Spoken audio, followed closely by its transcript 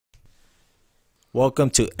Welcome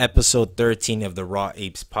to episode 13 of the Raw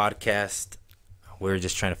Apes podcast. We're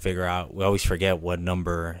just trying to figure out, we always forget what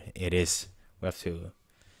number it is. We have to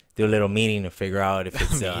do a little meeting to figure out if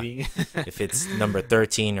it's if it's number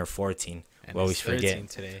 13 or 14. And we always forget.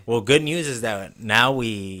 Today. Well, good news is that now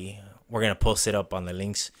we're going to post it up on the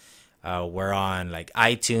links. We're on like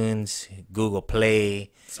iTunes, Google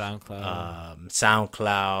Play, SoundCloud.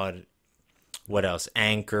 What else?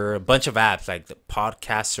 Anchor, a bunch of apps like the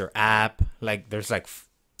Podcaster app. Like there's like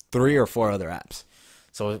 3 or 4 other apps.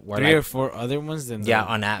 So we're three or four other ones than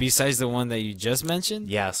on apps. Besides the one that you just mentioned?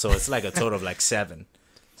 Yeah, so it's like a total of like 7.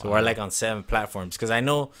 So we're like on 7 platforms. Because I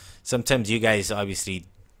know sometimes you guys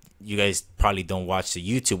probably don't watch the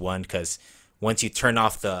YouTube one because once you turn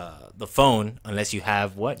off the phone, unless you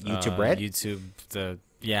have what? YouTube Red?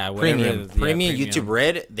 Premium YouTube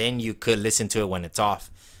Red, then you could listen to it when it's off.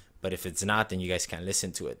 But if it's not, then you guys can't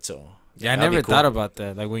listen to it. So yeah, I never thought about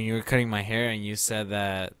that. Like when you were cutting my hair and you said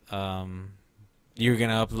that you were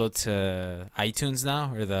gonna upload to iTunes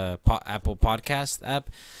now or the Apple Podcast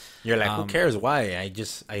app. You're like, who cares? Why?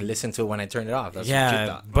 I listen to it when I turn it off. That's what you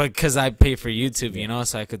thought. But because I pay for YouTube, you know,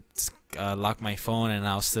 so I could lock my phone and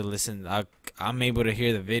I'll still listen. I'm able to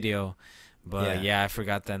hear the video. But yeah, I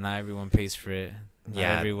forgot that not everyone pays for it.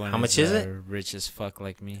 Yeah, everyone how much is it? Rich as fuck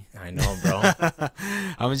like me. I know, bro.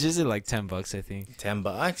 How much is it? Like $10, I think.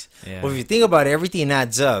 $10. Yeah. Well, if you think about it, everything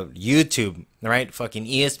adds up. YouTube, right? Fucking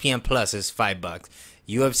ESPN Plus is $5.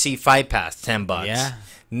 UFC Fight Pass, $10. Yeah.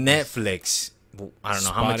 Netflix, I don't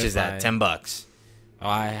know how much is that. $10. Oh,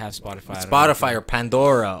 I have Spotify. Spotify or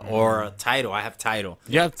Pandora or Tidal. I have Tidal.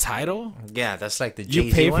 You have Tidal? Yeah, that's like the Jay-Z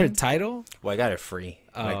You pay for Tidal? Well, I got it free.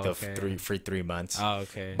 Oh, like the okay. free 3 months. Oh,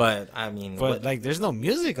 okay. But I mean, but like, there's no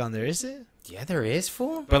music on there, is it? Yeah, there is,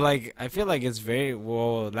 fool. But like, I feel like it's very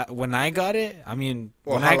when I got it. I mean,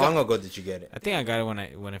 well, how long ago did you get it? I think I got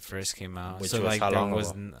it when it first came out. Which so was like, how long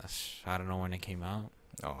ago? I don't know when it came out.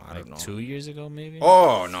 Oh, I don't know. 2 years ago, maybe.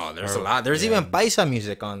 Oh no, there's a lot. There's even paisa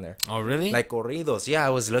music on there. Oh really? Like corridos. Yeah,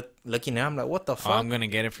 I was looking at. I'm like, what the fuck? Oh, I'm gonna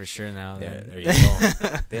get it for sure now. Yeah, there you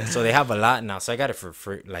go. So they have a lot now. So I got it for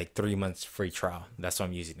free, like 3 months free trial. That's why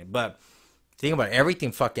I'm using it. But think about it,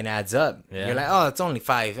 everything fucking adds up. Yeah. You're like, oh, it's only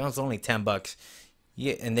 $5. It's only $10.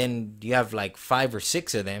 Yeah, and then you have like 5 or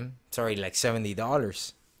 6 of them. It's already like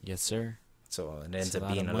 $70. Yes, sir. So it ends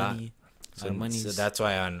up being a lot. So that's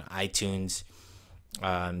why on iTunes,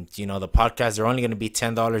 you know, the podcasts are only going to be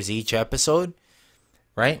 $10 each episode,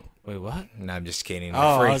 right? Wait, what? No, I'm just kidding.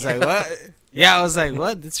 They're free. I was like, what? Yeah, I was like,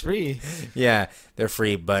 what? It's free. Yeah, they're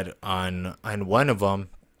free, but on one of them,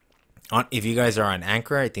 if you guys are on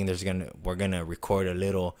Anchor, I think we're gonna record a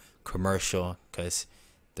little commercial because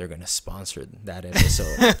they're gonna sponsor that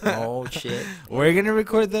episode. Oh shit! We're gonna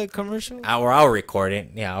record the commercial. I'll record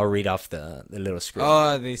it. Yeah, I'll read off the little script.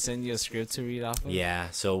 Oh, they send you a script to read off of. Yeah.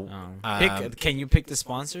 So can you pick the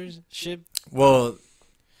sponsorship? Well,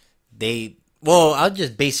 I'll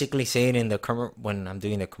just basically say it in the when I'm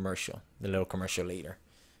doing the commercial, the little commercial later.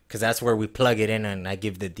 Because that's where we plug it in and I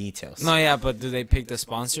give the details. No, yeah, but do they pick the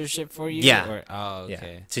sponsorship for you? Yeah. Oh,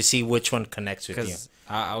 okay. Yeah. To see which one connects with you. Because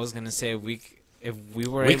I was going to say if we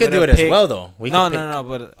were we able could do to it pick, as well, though.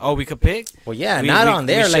 But we could pick? Well, yeah, not on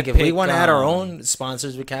there. Like, if we want to add our own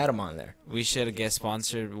sponsors, we can add them on there. We should get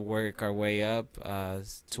sponsored, work our way up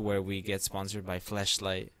to where we get sponsored by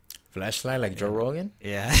Fleshlight. Flashlight, like Joe Rogan?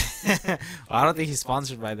 Yeah. Well, I don't think he's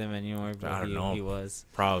sponsored by them anymore, but I don't know. He was.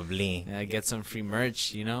 Probably. Yeah, get some free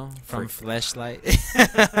merch, you know, from Fleshlight.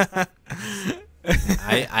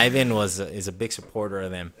 Ivan is a big supporter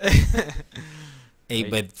of them. Hey,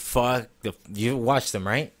 but fuck, you watched them,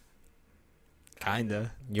 right?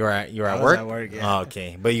 Kinda. You're at I work? Was at work, yeah. Oh,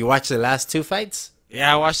 okay. But you watched the last 2 fights?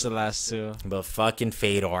 Yeah, I watched the last 2. But fucking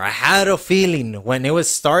Fedor. I had a feeling when it was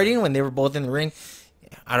starting, when they were both in the ring,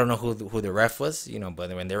 I don't know who the ref was, you know, but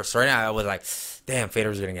when they were starting, I was like, damn,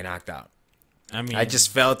 Fedor's going to get knocked out. I mean, I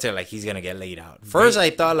just felt it like he's going to get laid out. First,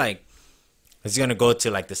 I thought like he's going to go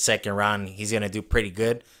to like the second round. He's going to do pretty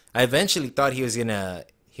good. I eventually thought he was going to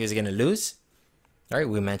lose. All right,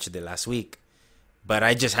 we mentioned it last week. But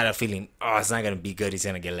I just had a feeling, it's not going to be good. He's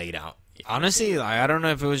going to get laid out. Honestly, I don't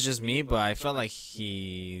know if it was just me, but I felt like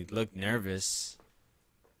he looked nervous.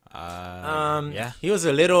 Yeah. He was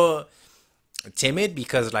a little timid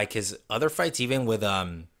because like his other fights, even with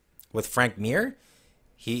Frank Mir,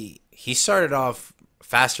 he started off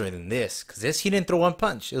faster than this because he didn't throw one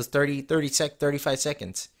punch. It was 35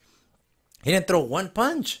 seconds. He didn't throw one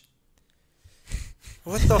punch.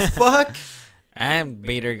 What the fuck? And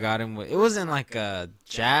Bader got him with, it wasn't like a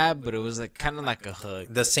jab, but it was like kind of like a hook.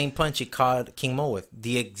 The same punch he caught King Mo with.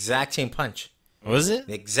 The exact same punch. Was it?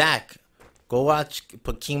 The exact. Go watch,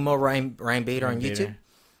 put King Mo Ryan Bader on YouTube.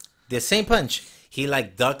 The same punch. He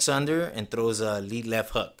like ducks under and throws a lead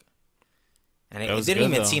left hook. And it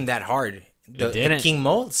didn't even seem that hard. The King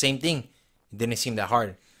Mo, same thing. It didn't seem that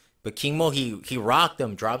hard. But King Mo, he rocked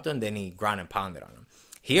him, dropped him, then he ground and pounded on him.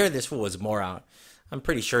 Here, this fool was more out. I'm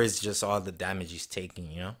pretty sure it's just all the damage he's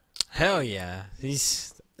taking, you know? Hell yeah.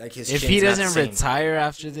 He's like his if he doesn't retire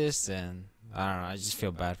after this, then I don't know. I just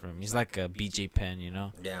feel bad for him. He's like a BJ Penn, you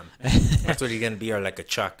know? Damn. That's what he's going to be, or like a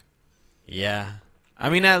Chuck. Yeah. I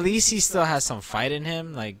mean, at least he still has some fight in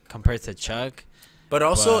him, like, compared to Chuck. But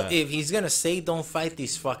also, if he's going to say don't fight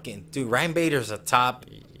these fucking... Dude, Ryan Bader's a top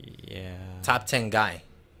 10 guy.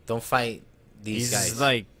 Don't fight these guys. He's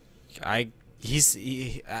like...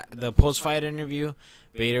 the post-fight interview,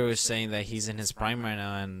 Bader was saying that he's in his prime right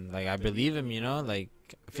now, and, like, I believe him, you know? Like,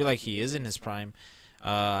 I feel like he is in his prime.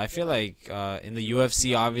 I feel like in the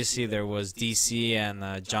UFC, obviously, there was DC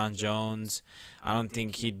and John Jones. I don't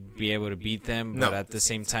think he'd be able to beat them, but at the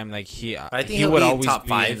same time, like I think he would always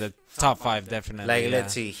be in the top 5, definitely. Like,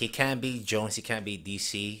 let's see, he can't beat Jones, he can't beat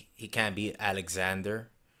DC, he can't beat Alexander.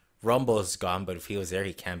 Rumble's gone, but if he was there,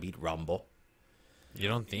 he can't beat Rumble. You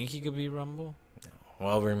don't think he could beat Rumble?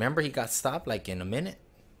 Well, remember he got stopped like in a minute.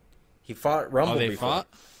 He fought Rumble. Oh, they before. fought?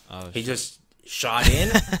 Oh, he just shot in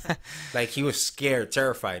like he was scared,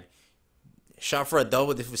 terrified. Shot for a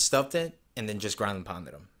double if it stuffed it, and then just ground and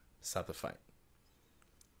pounded him. Stop the fight.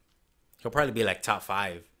 He'll probably be like top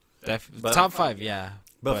 5. Top 5, yeah.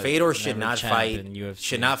 But Fedor should not fight.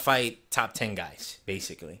 Should not fight top 10 guys.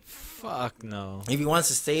 Basically. Fuck no. If he wants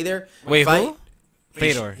to stay there, wait, fight, who?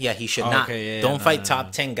 Fedor. He should not. Okay, yeah, don't fight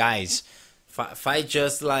top 10 guys. Fight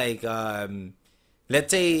just like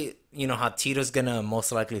let's say, you know how Tito's gonna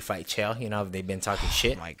most likely fight Chael. You know, they've been talking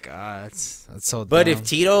shit. Oh my god, that's so. But if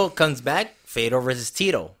Tito comes back, Fedor versus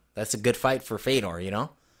Tito. That's a good fight for Fedor. You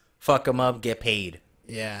know, fuck him up, get paid.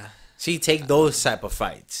 Yeah. See, take those type of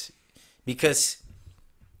fights because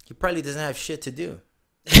he probably doesn't have shit to do.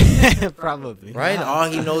 Probably. Right? All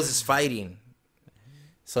he knows is fighting.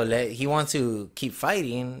 So he wants to keep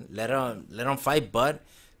fighting. Let him fight, but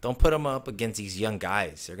don't put him up against these young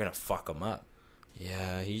guys. They're gonna fuck him up.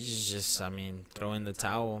 Yeah, he's just, I mean, throw in the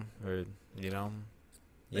towel, or you know,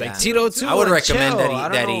 yeah. Like Tito too. I would recommend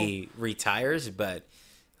that he retires, but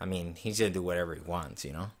I mean, he's gonna do whatever he wants,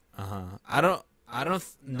 you know. I don't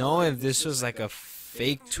know if this was like a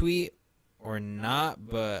fake tweet or not,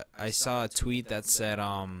 but I saw a tweet that said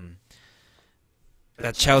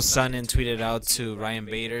that Chael Sonnen tweeted out to Ryan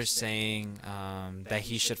Bader saying that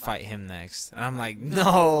he should fight him next. And I'm like,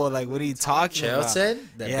 no, like, what are you talking about? Chael said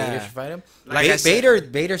that Bader should fight him? Like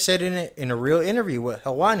Bader said in a real interview with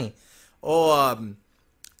Helwani,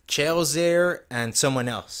 Chael's there and someone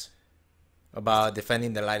else about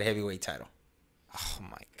defending the light heavyweight title. Oh,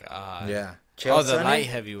 my God. Yeah. Chael the light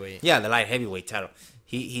heavyweight. Yeah, the light heavyweight title.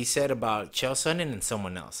 He said about Chael Sonnen and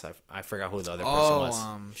someone else. I forgot who the other person was.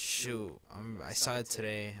 Shoot. I saw it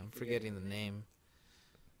today. I'm forgetting the name.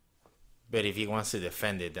 But if he wants to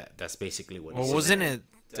defend it, that's basically what he said. Wasn't it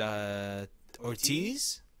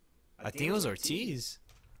Ortiz? I think it was Ortiz.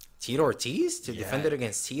 Tito Ortiz? To defend it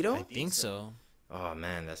against Tito? I think so. Oh,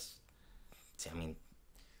 man.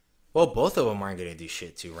 Well, both of them aren't going to do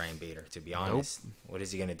shit to Ryan Bader, to be honest. Nope. What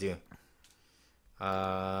is he going to do?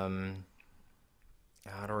 I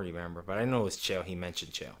don't remember, but I know it was Chael. He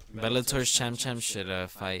mentioned Chael. Bellator's champ should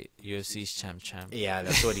fight UFC's champ. Yeah,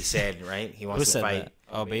 that's what he said, right? He wants to fight. That?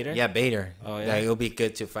 Oh, Bader? Yeah, Bader. Oh, yeah. Like, it'll be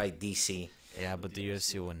good to fight DC. Yeah, but the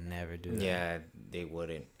UFC would never do that. Yeah, they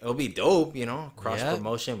wouldn't. It'll be dope, you know, cross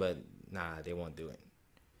promotion, but nah, they won't do it.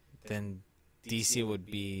 Then DC would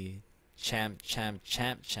be champ. Damn,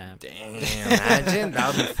 imagine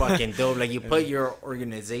that would be fucking dope. Like, you put your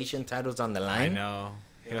organization titles on the line. I know.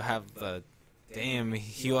 He'll have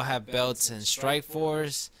he'll have belts in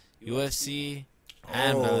Strikeforce, UFC,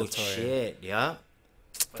 and Bellator. Oh shit, yeah.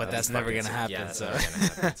 But that's never gonna happen. Yeah, that's never gonna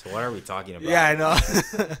happen. So what are we talking about? Yeah, I know.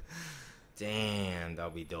 Damn,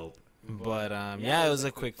 that'll be dope. But yeah, it was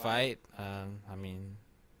a quick fight. I mean,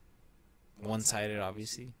 one-sided,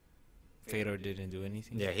 obviously. Fedor didn't do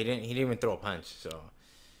anything. Yeah, he didn't even throw a punch. So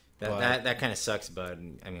that kind of sucks. But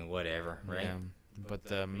I mean, whatever, right? Yeah. But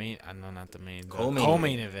the main, not the main, the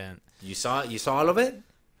co-main event. You saw all of it?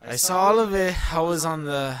 I saw all of it. I was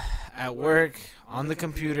at work on the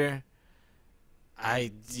computer.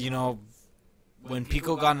 When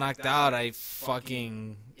Pico got knocked out,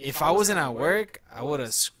 if I wasn't at work, I would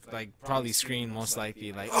have probably screamed most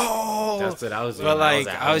likely, like, oh. That's what I was doing. But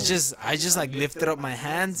I just like lifted up my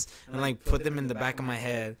hands and like put them in the back of my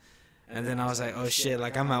head. And then I was like, oh shit,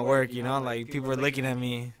 like I'm at work, you know, like people are looking at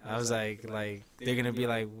me. I was like they're gonna be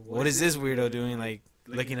like, what is this weirdo doing? Like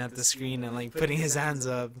looking at the screen and like putting his hands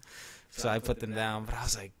up. So I put them down, but I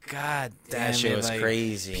was like, God damn, that shit was like,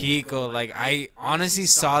 crazy. Pico, like I honestly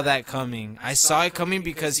saw that coming. I saw it coming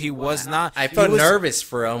because he was not. I felt nervous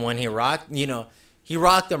for him when he rocked. You know, he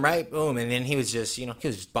rocked him, right, boom, and then he was just, you know, he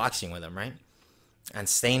was just boxing with him, right, and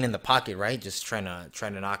staying in the pocket, right, just trying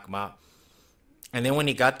to knock him out. And then when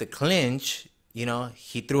he got the clinch, you know,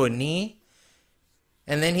 he threw a knee,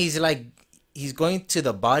 and then he's going to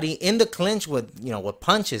the body in the clinch with, you know, with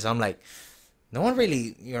punches. I'm like, no one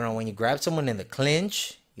really, you know, when you grab someone in the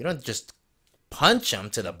clinch, you don't just punch them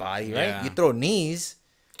to the body, right? Yeah. You throw knees.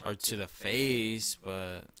 Or to the face,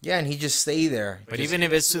 but... Yeah, and he just stay there. But even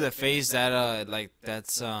if it's to the face, that,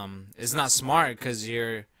 that's, it's not smart, because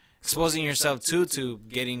you're exposing yourself, to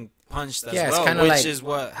getting punched as well, it's which like, is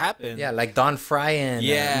what happened. Yeah, like Don Fry and,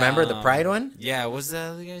 remember the Pride one? Yeah, what's the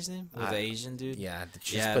other guy's name? The Asian dude? Yeah,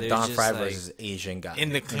 just put Don Fry versus Asian guy.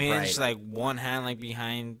 In the clinch, like, one hand, like,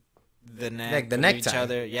 behind the neck, like the necktie. Each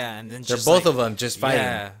other, yeah, and then they're just both of them just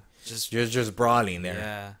fighting, just brawling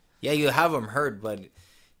there. Yeah, you have them hurt, but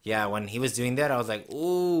yeah, when he was doing that, I was like,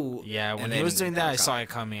 ooh. Yeah, when he was doing that, I saw it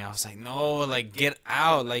coming. I was like, no, like get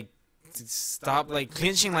out, like stop, like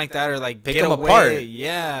clinching like that, or like pick get them away. apart.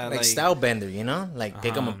 Yeah, like style bender, you know, like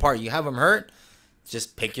pick them apart. You have them hurt,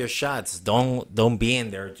 just pick your shots. Don't be in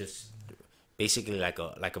there just basically like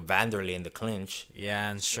a Vanderlei in the clinch. Yeah,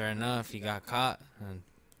 and sure enough, he got caught. And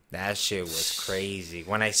that shit was crazy.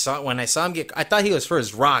 When I saw him get, I thought he was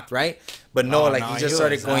first rocked, right? But no, he just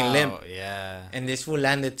started going limp. Yeah. And this fool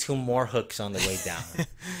landed 2 more hooks on the way down.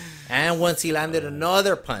 And once he landed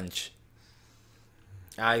another punch,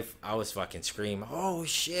 I was fucking screaming, oh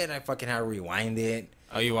shit, I fucking had to rewind it.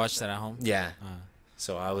 Oh, you watched that at home? Yeah.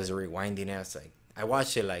 So I was rewinding it. I was like, I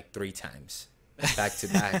watched it like 3 times. Back to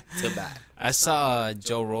back to back. I saw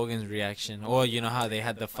Joe Rogan's reaction. Oh, you know how they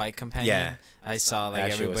had the fight companion? Yeah. I saw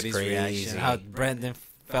like everybody's reaction. How Brendan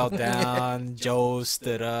fell down, Joe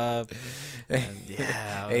stood up. And,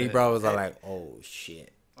 yeah. Eddie Bravo was all like, oh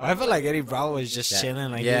shit. I felt like Eddie Bravo was just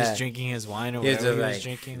chilling, like he was drinking his wine or whatever he was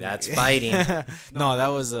drinking. That's fighting. No, that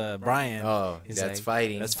was Brian. Oh, that's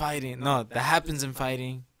fighting. That's fighting. No, that happens in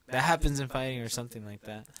fighting. That happens in fighting or something like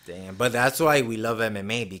that. Damn, but that's why we love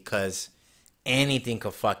MMA, because anything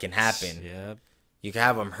could fucking happen. Yep. You can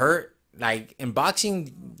have them hurt. Like in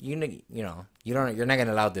boxing, you're not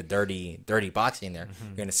gonna allow the dirty boxing there.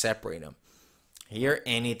 You're gonna separate them. Here,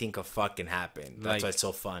 anything could fucking happen. That's why it's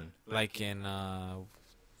so fun. Like in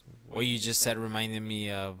what you just said reminded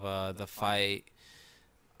me of the fight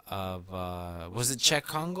of was it Czech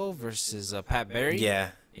Congo versus Pat Barry? Yeah.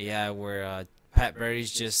 Yeah, where Pat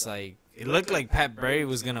Barry's just like, it looked like Pat Barry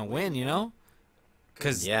was gonna win, you know?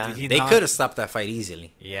 Cause they could have stopped that fight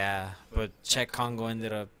easily. Yeah, but Czech Congo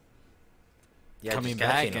ended up coming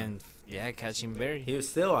back and catching Barry. He was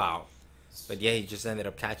still out, but yeah, he just ended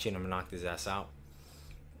up catching him and knocked his ass out.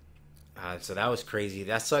 So that was crazy.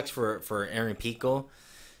 That sucks for Aaron Pico.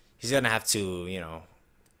 He's gonna have to,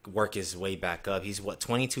 work his way back up. He's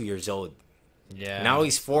 22 years old. Yeah. Now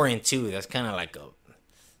he's 4-2. That's kind of like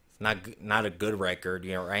not a good record,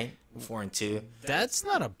 right? 4-2. That's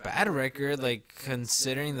not a bad record, like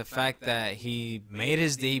considering the fact that he made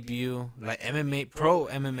his debut, like pro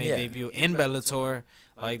MMA debut in Bellator.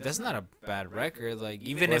 Like that's not a bad record. Like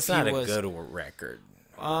even if it's not he was a good record.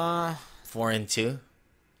 4-2.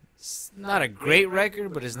 It's not a great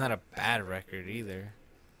record, but it's not a bad record either.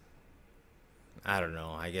 I don't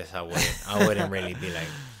know. I guess I wouldn't really be like.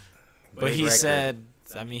 But he said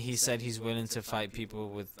he's willing to fight people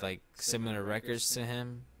with like similar records to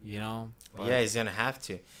him, But yeah, he's gonna have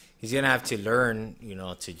to. He's gonna have to learn,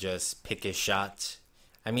 to just pick his shots.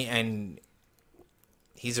 I mean, and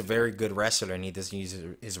he's a very good wrestler, and he doesn't use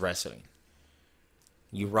his wrestling.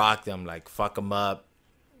 You rock them, like fuck him up.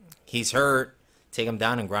 He's hurt. Take him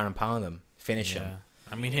down and ground and pound him. Finish him.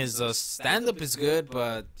 I mean, his stand-up is good,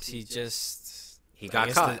 but he got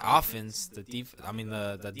caught. The offense, the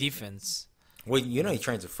defense. Well, he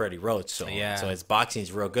trains with Freddie Roach, so his boxing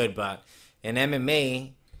is real good. But in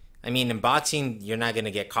MMA, I mean, in boxing, you're not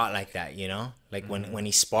gonna get caught like that, Like when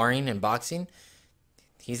he's sparring in boxing,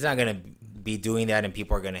 he's not gonna be doing that, and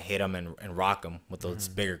people are gonna hit him and rock him with those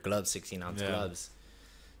bigger gloves, 16-ounce gloves.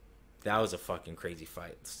 That was a fucking crazy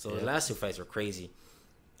fight. So the last 2 fights were crazy.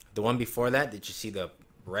 The one before that, did you see the?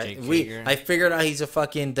 I figured out he's a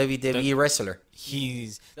fucking WWE wrestler.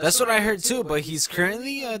 That's what I heard too, but he's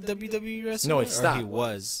currently a WWE wrestler. No, he stopped.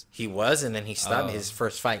 He was, and then he stopped his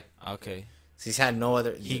first fight. Okay. So he's had no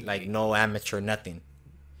other, no amateur, nothing.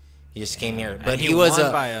 He just came here, And but he he was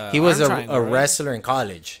won by a he was arm a triangle, right? wrestler in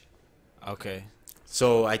college. Okay.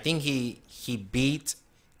 So I think he beat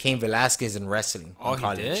Cain Velasquez in wrestling Oh, in he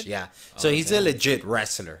college. did? Yeah. So Oh, he's damn. a legit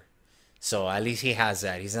wrestler. So at least he has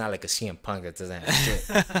that. He's not like a CM Punk that doesn't have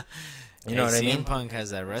shit. You know what I mean? CM Punk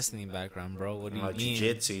has that wrestling background, bro. What do you mean?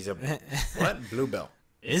 Jiu-jitsu. He's a what? Blue belt.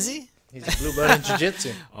 Is he? He's a blue belt in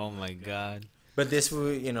jiu-jitsu. Oh my god. But this,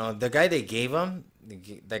 you know, the guy they gave him,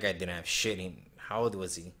 that guy didn't have shit. How old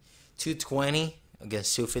was he? 220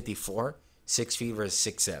 against 254. 6 feet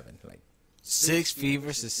versus 6'7". Like 6 feet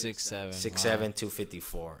versus 6'7". 6'7",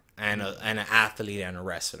 254, and an athlete and a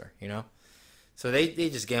wrestler. You know, so they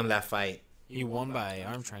just gave him that fight. He won by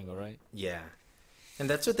arm triangle, right? Yeah, and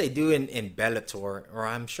that's what they do in Bellator, or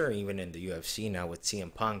I'm sure even in the UFC now with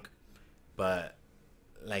CM Punk. But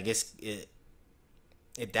like it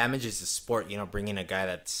damages the sport. You know, bringing a guy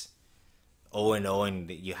that's 0-0 and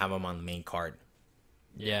you have him on the main card.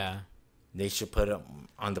 Yeah. They should put him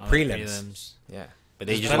on the prelims. Yeah, but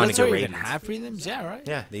they just want to get ratings. Have prelims? Yeah, right.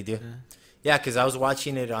 Yeah, they do. Yeah, because I was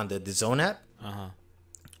watching it on the Zone app,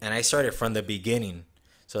 and I started from the beginning.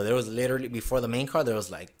 So there was literally before the main card, there was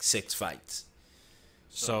like 6 fights.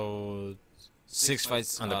 So 6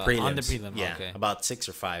 fights on the prelims. On the prelim. Yeah, okay. about 6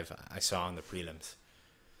 or 5 I saw on the prelims.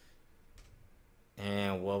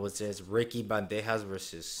 And what was this? Ricky Bandejas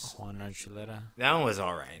versus Juan Archuleta. That one was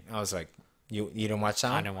all right. I was like, you didn't watch that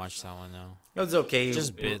one? I didn't watch that one, no. It was okay.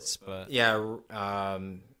 Just bits, but yeah,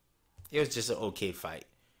 it was just an okay fight.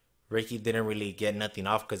 Ricky didn't really get nothing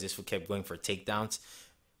off because this one kept going for takedowns.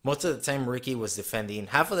 Most of the time, Ricky was defending.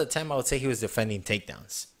 Half of the time, I would say he was defending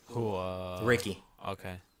takedowns. Who? Ricky.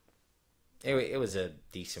 Okay. It was a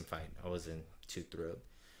decent fight. I wasn't too thrilled.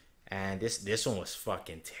 And this one was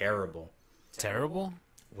fucking terrible. Terrible?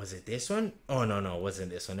 Was it this one? Oh, no, it wasn't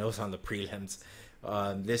this one. It was on the prelims.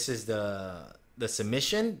 This is the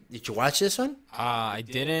submission. Did you watch this one? I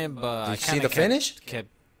didn't, but did you see the finish?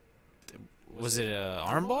 Was it a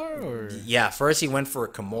armbar or? Yeah, first he went for a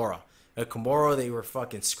Kimura. A Kimura, they were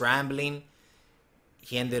fucking scrambling.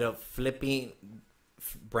 He ended up flipping.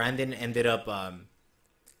 Brandon ended up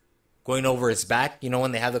going over his back. You know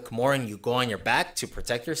when they have the Kimura and you go on your back to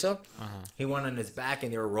protect yourself? He went on his back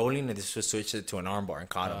and they were rolling and this was switched it to an armbar and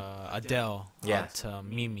caught him. Adele. Yeah.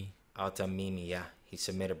 Mimi. Out to Mimi, yeah. He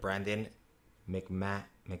submitted Brandon McMahon.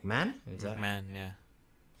 Is that? McMahon, yeah.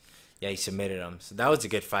 Yeah, he submitted him. So that was a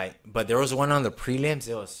good fight. But there was one on the prelims.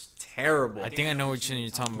 It was terrible. I think I know which one you're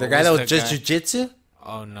talking about. The guy that was just jiu-jitsu?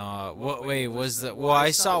 Oh, no. What? Wait, was the... Well, I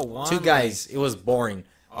saw one. 2 guys. It was boring.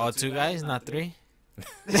 Oh, 2 guys? Not 3?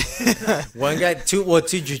 One guy, 2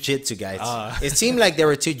 jiu-jitsu guys. It seemed like there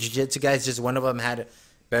were 2 jiu-jitsu guys. Just one of them had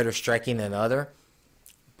better striking than the other.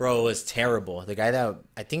 Bro, it was terrible. The guy that...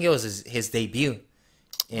 I think it was his debut.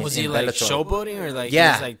 Was he like showboating or like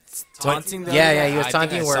yeah. he was like taunting them? Yeah, he was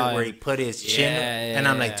taunting where he put his chin. And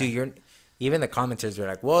I'm like, dude, you're... Even the commenters were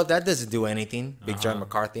like, well, that doesn't do anything. Big John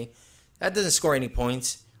McCarthy. That doesn't score any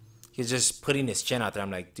points. He's just putting his chin out there. I'm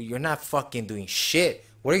like, dude, you're not fucking doing shit.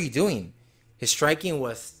 What are you doing? His striking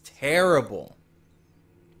was terrible.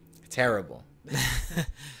 Terrible.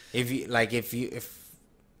 if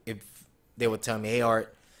they would tell me, hey,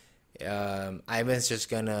 Art, Ivan's just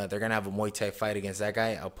they're gonna have a Muay Thai fight against that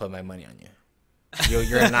guy, I'll put my money on you.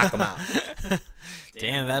 You're gonna knock him out.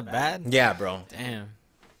 Damn, that bad? Yeah, bro. Damn.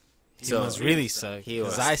 He must really suck. He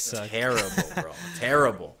was suck. Terrible, bro.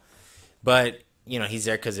 Terrible. But, you know, he's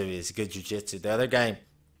there because of his good jiu-jitsu. The other guy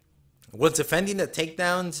was defending the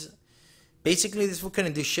takedowns. Basically, this fool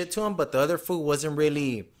couldn't do shit to him, but the other fool wasn't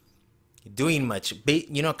really doing much.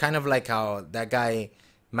 You know, kind of like how that guy,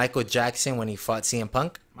 Michael Jackson, when he fought CM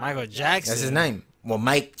Punk. Michael Jackson? That's his name. Well,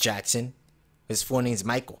 Mike Jackson. His full name's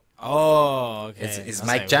Michael. Oh, okay. It's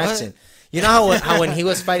Mike Jackson. What? You know how when he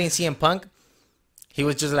was fighting CM Punk, he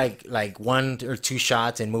was just like 1 or 2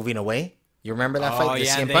 shots and moving away? You remember that fight? Oh,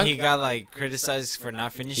 yeah, and then he got like criticized for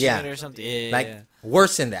not finishing it or something? Yeah.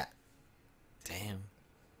 Worse than that. Damn.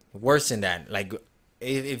 Worse than that. Like,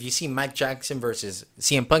 if you see Mike Jackson versus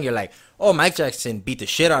CM Punk, you're like, oh, Mike Jackson beat the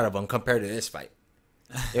shit out of him compared to this fight.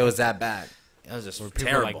 It was that bad. It was just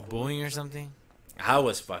terrible. People like booing or something? I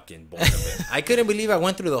was fucking bored of it. I couldn't believe I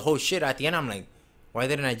went through the whole shit. At the end, I'm like, why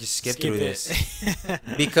didn't I just skip through this?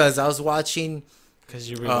 Because I was watching... Because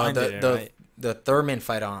you rewinded it, right? The Thurman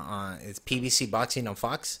fight on it's PBC Boxing on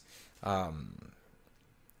Fox. I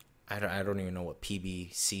don't even know what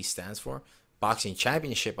PBC stands for. Boxing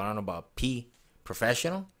Championship. I don't know about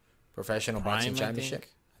Professional Prime, Boxing Championship.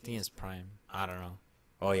 I think it's Prime. I don't know.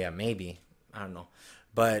 Oh yeah, maybe. I don't know.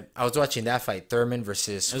 But I was watching that fight, Thurman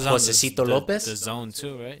versus Josecito Lopez. The Zone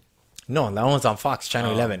too, right? No, that one's on Fox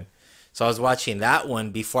Channel 11. So I was watching that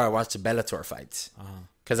one before I watched the Bellator fights.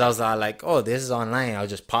 Because I was like, oh, this is online. I'll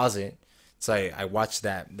just pause it. So I watched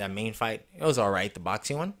that main fight. It was all right, the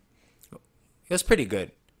boxing one. It was pretty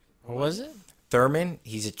good. What was it? Thurman,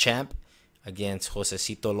 he's a champ against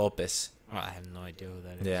Josecito Lopez. Oh, I have no idea who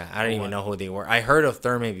that is. Yeah, I don't even know who they were. I heard of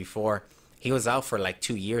Thurman before. He was out for like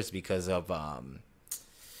 2 years because of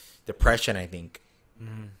depression, I think.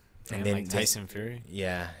 And then like Tyson Fury.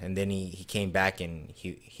 Yeah, and then he came back and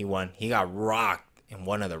he won. He got rocked in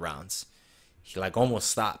one of the rounds. He like almost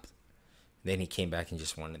stopped. Then he came back and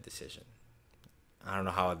just won the decision. I don't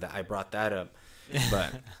know how I brought that up,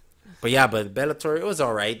 but Bellator, it was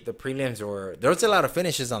all right. The prelims there was a lot of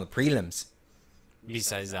finishes on the prelims.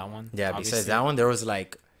 Besides that one, yeah. Obviously. Besides that one, there was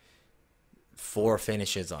like 4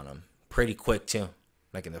 finishes on them, pretty quick too,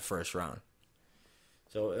 like in the first round.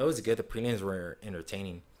 So it was good. The prelims were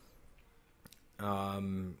entertaining.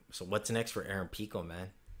 So what's next for Aaron Pico, man?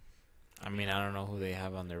 I mean, I don't know who they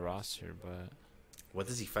have on their roster, but what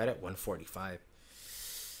does he fight at 145?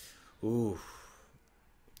 Ooh.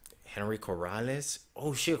 Henry Corrales.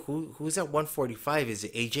 Oh shit, who's at 145? Is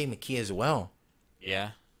it AJ McKee as well?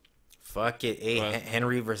 Yeah. Fuck it.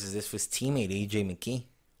 Henry versus this was teammate AJ McKee.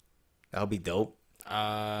 That'll be dope.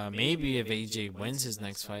 Maybe if AJ wins his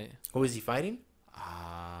next fight. Who is he fighting?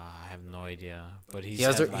 I have no idea. But he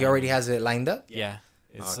already has it lined up? Yeah.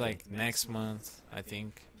 It's like next month, I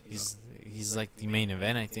think. He's like the main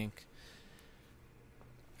event, I think.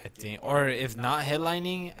 Or if not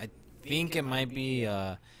headlining, I think it might be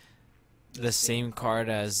the same card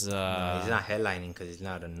as no, he's not headlining because he's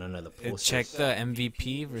not on none of the posters. Check the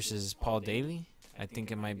MVP versus Paul Daly. I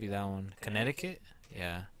think it might be that one. Connecticut?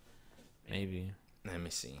 Yeah. Maybe. Let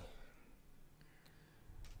me see.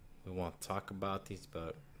 We won't talk about these,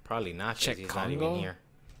 but probably not. Check he's Congo. Not even here.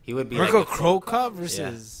 He would be Mirko like Crow Cup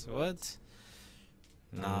versus what?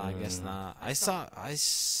 Nah, I guess not. I saw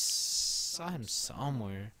him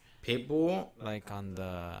somewhere. Pitbull, like on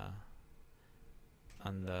the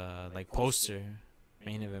like poster,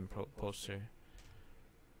 main event poster.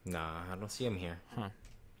 Nah, I don't see him here. Huh?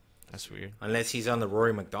 That's weird. Unless he's on the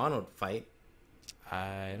Rory McDonald fight.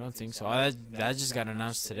 I don't think so. That just got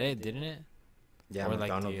announced today, didn't it? Yeah, or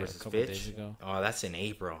McDonald like versus a couple Fitch. Days ago. Oh, that's in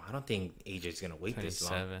April. I don't think AJ's gonna wait this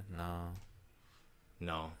long. 27?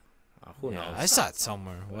 No. Who knows? I saw it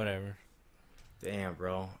somewhere. Whatever. Damn,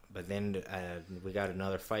 bro. But then we got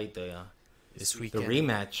another fight. This weekend. The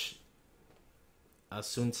rematch.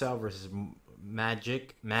 Assuncao versus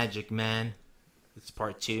Magic Man. It's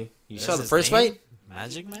part 2. You saw the first fight?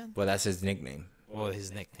 Magic Man? Well, that's his nickname. Oh,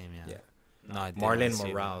 his nickname, yeah. Yeah. No, I didn't. Marlon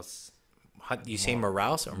Moraes. How do you say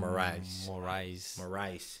Moraes or Moraes? Moraes.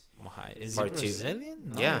 Is part he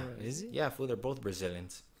Brazilian? No, yeah. Is he? Yeah, fool, they're both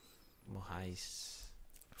Brazilians. Moraes.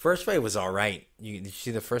 First fight was all right. Did you see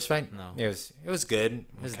the first fight? No. It was good.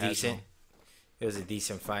 It was decent. It was a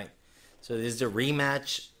decent fight. So this is the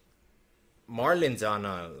rematch. Marlon's on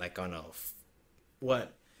a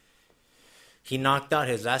what? He knocked out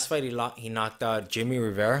his last fight. He knocked out Jimmy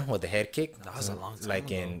Rivera with a head kick. That was a long time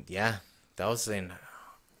ago. That was in.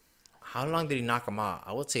 How long did he knock him out?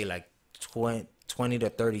 I would say like 20 to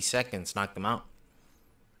 30 seconds. Knocked him out.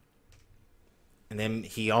 And then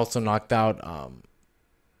he also knocked out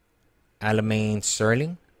Aljamain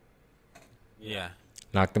Sterling. Yeah.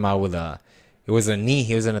 Knocked him out with it was a knee.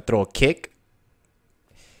 He was gonna throw a kick.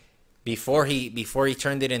 Before he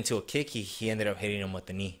turned it into a kick, he ended up hitting him with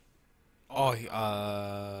the knee. Oh,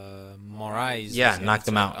 Moraes. Yeah, knocked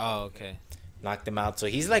him out. Oh, okay. Knocked him out. So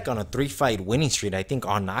he's like on a 3-fight winning streak, I think,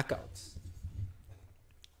 on knockouts.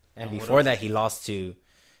 And before that, he lost to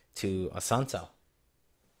Assuncao.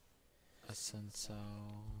 Assuncao.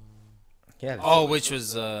 Yeah. Oh, which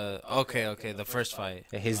was okay, the first fight.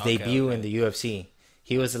 His debut in the UFC.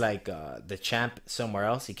 He was like the champ somewhere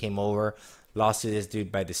else. He came over, lost to this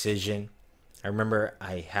dude by decision. I remember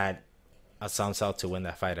I had Assuncao to win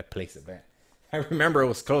that fight. I placed a bet. I remember it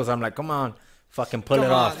was close. I'm like, come on, fucking pull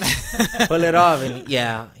it off. Pull it off. And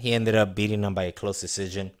yeah, he ended up beating him by a close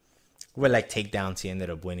decision. With like takedowns, he ended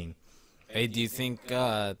up winning. Hey, do you think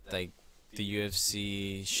like the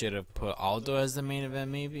UFC should have put Aldo as the main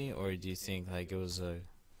event maybe? Or do you think like it was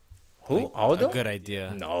Aldo? a good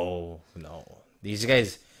idea? No. These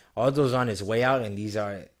guys, Aldo's on his way out, and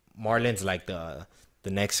Marlon's like the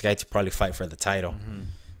next guy to probably fight for the title. Mm-hmm.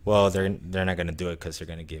 Well, they're not gonna do it because they're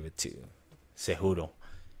gonna give it to Cejudo.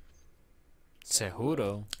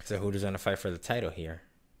 Cejudo's gonna fight for the title here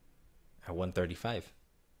at 135.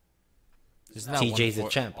 TJ's the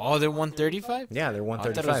champ. Oh, they're 135? Yeah, they're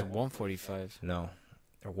 135. I thought it was 145. No,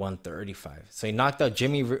 they're 135. So he knocked out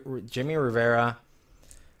Jimmy Rivera.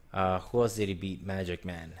 Who else did he beat? Magic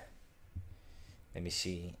Man. Let me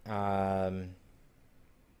see. I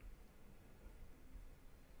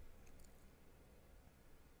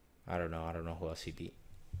don't know. I don't know who else he beat.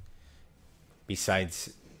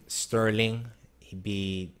 Besides Sterling, he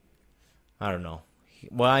beat. I don't know.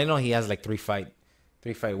 Well, I know he has like three fight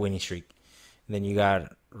winning streak. And then you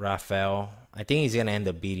got Rafael. I think he's gonna end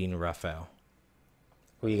up beating Rafael.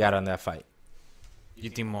 Who you got on that fight? You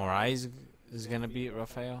think Moraes is gonna beat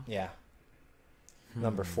Rafael? Yeah.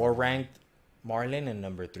 Number 4 ranked Marlon and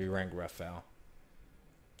number 3 ranked Rafael.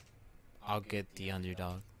 I'll get the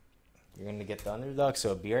underdog. You're gonna get the underdog.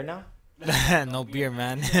 So a beer now? No beer,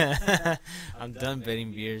 man. I'm done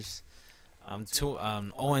betting beers. I'm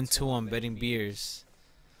 0-2 on betting beers.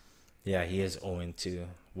 Yeah, he is 0-2.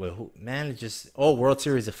 Well, who, man, just World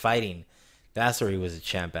Series of Fighting. That's where he was a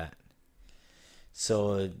champ at.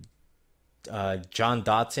 So, John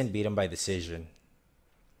Dodson beat him by decision.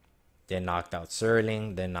 Then knocked out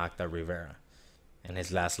Sterling. Then knocked out Rivera, and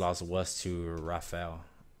his last loss was to Rafael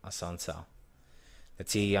Assuncao.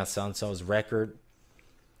 Let's see Assuncao's record.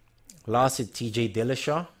 Lost to T.J.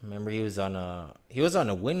 Dillashaw. Remember, he was on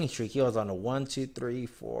a winning streak. He was on a 1, 2, 3,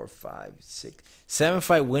 4, 5, 6, 7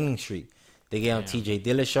 fight winning streak. They gave him T.J.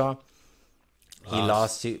 Dillashaw. He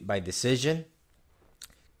lost by decision.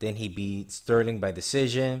 Then he beat Sterling by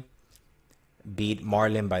decision. Beat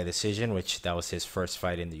Marlon by decision, which that was his first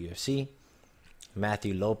fight in the UFC.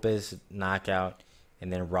 Matthew Lopez knockout,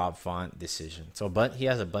 and then Rob Font decision. So, but he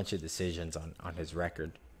has a bunch of decisions on his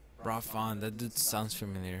record. Rob Font, that dude sounds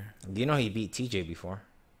familiar. Do you know he beat TJ before?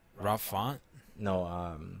 Rob Font?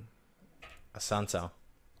 No, Assuncao.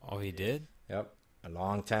 Oh, he did? Yep, a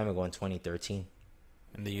long time ago in 2013.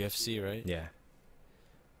 In the UFC, right? Yeah,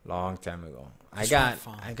 long time ago. I Who's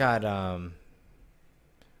got Rob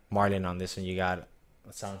Marlon on this one. You got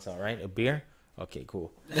Assuncao, right? A beer? Okay,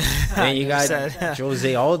 cool. Then you got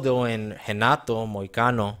Jose Aldo and Renato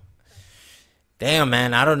Moicano. Damn,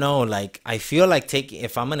 man, I don't know. Like, I feel like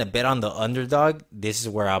if I'm gonna bet on the underdog, this is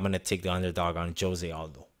where I'm gonna take the underdog on Jose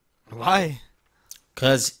Aldo. Why?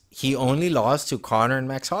 Cause he only lost to Conor and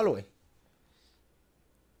Max Holloway.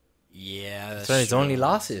 Yeah, that's so his true. only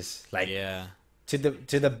losses, like, yeah, to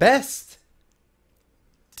the best.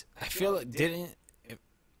 I feel like am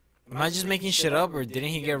I just making shit up, or didn't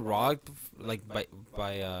he get rocked like by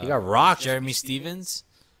he got rocked, Jeremy Stevens,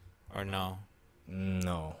 or no?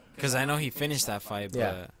 No, because I know he finished that fight. But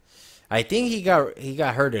yeah, I think he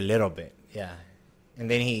got hurt a little bit. Yeah, and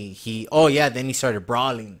then then he started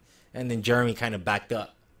brawling, and then Jeremy kind of backed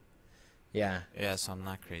up. Yeah. Yeah, so I'm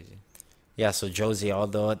not crazy. Yeah, so Jose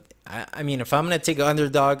Aldo. I mean, if I'm gonna take an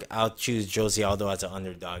underdog, I'll choose Jose Aldo as an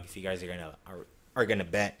underdog. If you guys are gonna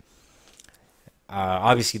bet,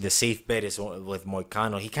 obviously the safe bet is with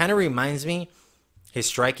Moicano. He kind of reminds me, his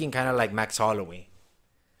striking kind of like Max Holloway.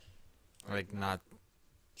 Like not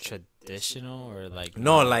traditional, or like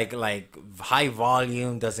no, like high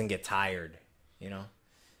volume, doesn't get tired. You know,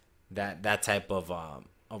 that type of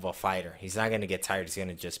a fighter. He's not gonna get tired. He's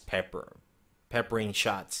gonna just peppering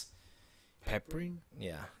shots. Peppering?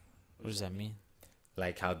 Yeah. What does that mean?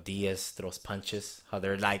 Like how Diaz throws punches. How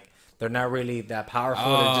they're not really that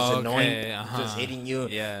powerful. They're just annoying. Just hitting you.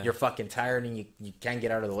 Yeah. You're fucking tired and you can't get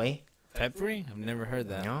out of the way. Peppering? I've never heard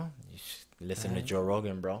that. No? You should listen to Joe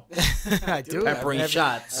Rogan, bro. I do. Peppering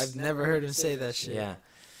shots. I've never heard him say that shit. Yeah.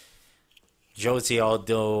 Jose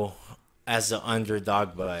Aldo as the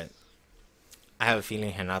underdog, but I have a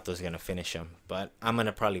feeling Renato's going to finish him. But I'm going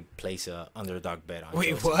to probably place a underdog bet on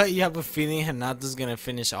Wait, Jose. what? You have a feeling Renato's going to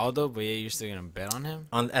finish Aldo, but yeah, you're still going to bet on him?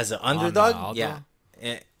 As an underdog? Aldo? Yeah.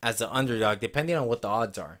 As an underdog, depending on what the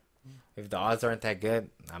odds are. If the odds aren't that good,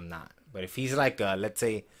 I'm not. But if he's like, let's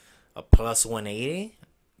say, a plus 180,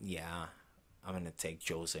 yeah, I'm going to take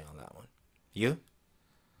Jose on that one. You?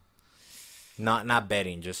 Not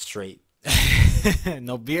betting, just straight.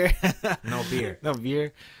 No beer? No beer. No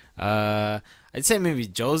beer. I'd say maybe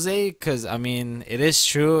Jose, because, I mean, it is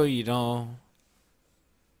true,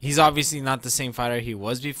 he's obviously not the same fighter he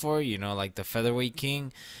was before, like the featherweight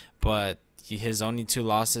king, but his only 2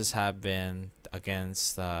 losses have been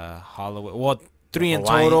against Holloway. Well, 3 in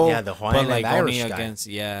total, yeah, the Hawaiian but like and only Irish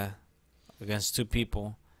guy. against 2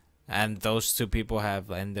 people, and those 2 people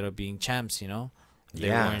have ended up being champs. They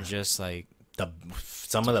weren't just like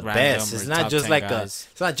some of the best. It's not just like guys.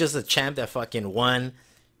 it's not just a champ that fucking won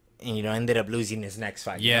and ended up losing his next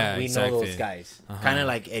fight. Yeah, we exactly. know those guys. Kind of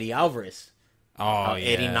like Eddie Alvarez. Oh, yeah.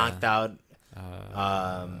 Eddie knocked out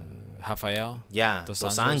Rafael. Yeah, Dos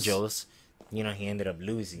Anjos. He ended up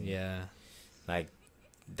losing. Yeah, like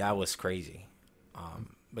that was crazy.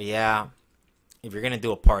 But yeah, if you're gonna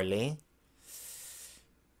do a parlay,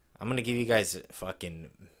 I'm gonna give you guys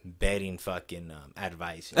fucking betting fucking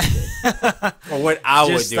advice. Or what I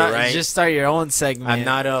would do, right? Just start your own segment. I'm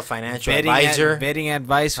not a financial advisor. Betting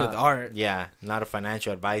advice with art. Yeah, not a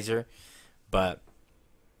financial advisor, but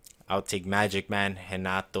I'll take Magic Man,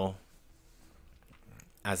 Renato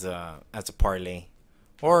as a parlay,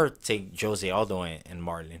 or take Jose Aldo and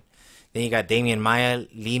Marlon. Then you got Damian Maya,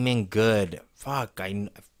 Lehman Good. Fuck,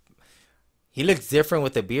 he looks different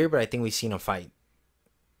with the beard, but I think we've seen him fight.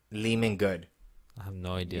 Lehman Good. I have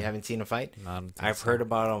no idea. You haven't seen him fight? No, I don't think I've so. heard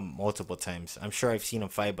about him multiple times. I'm sure I've seen him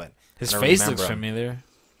fight, but His I don't face remember looks him. familiar.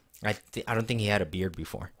 I don't think he had a beard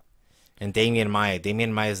before. And Damian Maya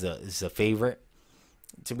is the favorite.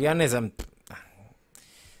 To be honest,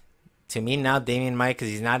 to me now, Damian Maya, because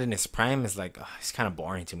he's not in his prime, is like, it's kind of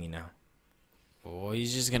boring to me now. Well,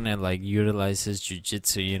 he's just gonna like utilize his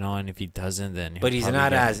jiu-jitsu, you know, and if he doesn't, then But he's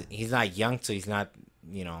not young, so he's not,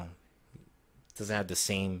 you know, doesn't have the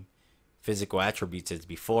same physical attributes as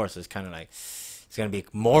before, so it's kind of like it's gonna be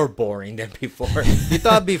more boring than before. You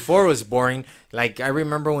thought before was boring. Like I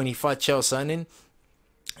remember when he fought Chael Sonnen,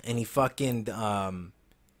 and he fucking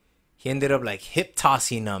he ended up like hip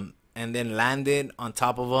tossing him and then landed on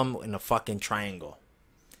top of him in a fucking triangle,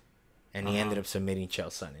 and he ended up submitting Chael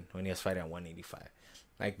Sonnen when he was fighting at 185.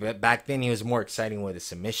 Like back then, he was more exciting with the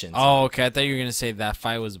submissions. Oh, okay. I thought you were gonna say that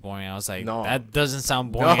fight was boring. I was like, No. that doesn't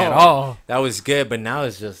sound boring at all. That was good, but now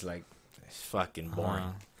it's just like it's fucking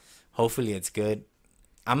boring. Hopefully, it's good.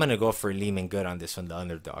 I'm gonna go for Lehman Good on this one, the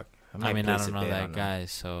underdog. I mean, I don't know that guy,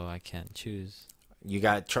 so I can't choose. You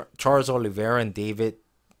got Charles Oliveira and David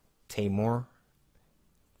Tamor.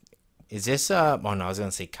 Is this Oh no, I was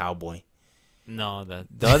gonna say Cowboy. No, that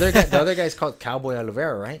The other guy's called Cowboy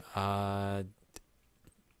Oliveira, right?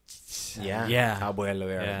 Yeah. Cowboy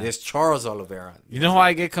Oliveira. Yeah. There's Charles Oliveira. You know why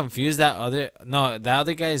I get confused? The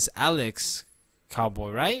other guy is Alex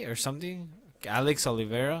Cowboy, right, or something? Alex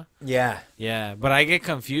Oliveira. Yeah. Yeah, but I get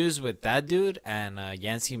confused with that dude and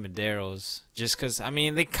Yancy Medeiros, just because I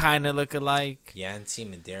mean they kind of look alike. Yancy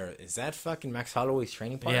Medeiros. Is that fucking Max Holloway's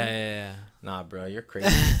training partner? Yeah. Nah, bro, you're crazy.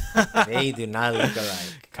 They do not look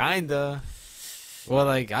alike. Kinda. Well,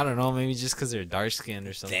 like, I don't know, maybe just because they're dark skinned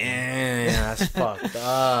or something. Damn, that's fucked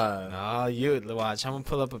up. No, you watch. I'm gonna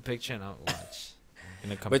pull up a picture and I'll watch.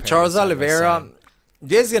 But Charles Oliveira,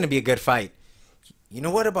 this is gonna be a good fight. You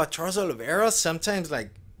know what about Charles Oliveira? Sometimes,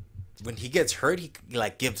 like, when he gets hurt, he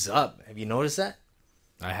like gives up. Have you noticed that?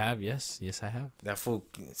 I have, yes, I have. That fool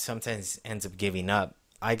sometimes ends up giving up.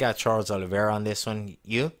 I got Charles Oliveira on this one.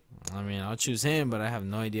 You? I mean, I'll choose him, but I have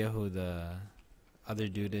no idea who the other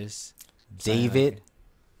dude is. David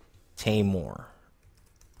Tamor.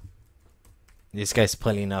 This guy's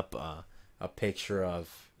pulling up a picture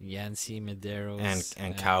of Yancy Medeiros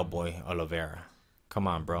and Cowboy Oliveira. Come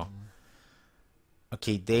on, bro.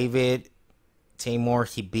 Okay, David Tamor,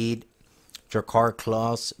 he beat Drakkar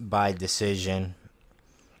Klose by decision.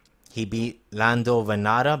 He beat Lando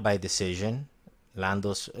Venata by decision.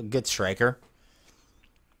 Lando's a good striker.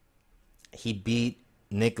 He beat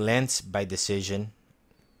Nick Lentz by decision.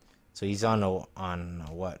 So he's on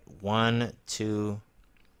what, 1, 2,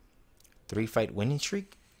 3 fight winning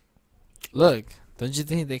streak? Look, don't you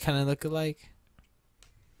think they kind of look alike?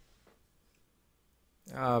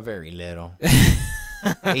 Very little.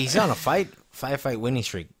 He's on a 5 fight winning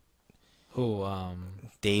streak. Who?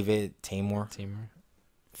 David Tamor.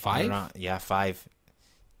 5? Yeah, 5.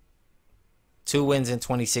 2 wins in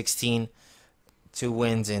 2016, 2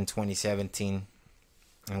 wins in 2017,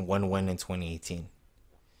 and 1 win in 2018.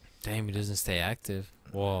 Damn, he doesn't stay active.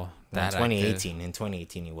 Well, In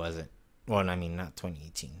 2018 he wasn't. Well, I mean, not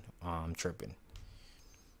 2018. I'm tripping.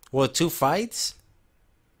 Well, 2 fights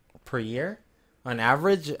per year. On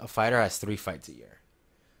average, a fighter has 3 fights a year.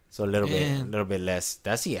 So a little bit less.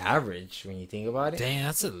 That's the average when you think about it. Damn,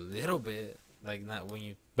 that's a little bit. Like, not when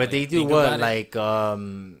you. But like, they do what? Like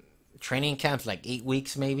training camps, like 8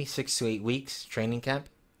 weeks, maybe 6 to 8 weeks training camp.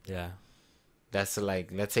 Yeah. That's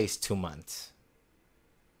like, let's say it's 2 months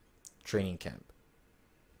training camp,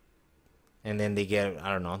 and then they get,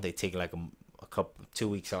 I don't know, they take like a couple 2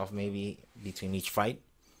 weeks off maybe between each fight.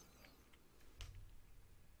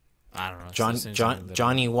 I don't know.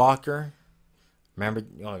 Johnny Walker. Remember?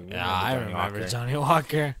 I remember Johnny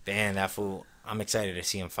Walker. Damn, that fool. I'm excited to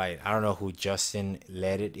see him fight. I don't know who Justin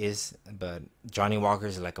Ledet is, but Johnny Walker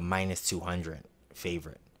is like a -200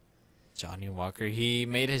 favorite. Johnny Walker. He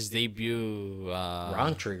made his debut.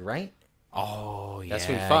 Roundtree, right? Oh, yeah. That's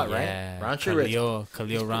who he fought, yeah. right? Khalil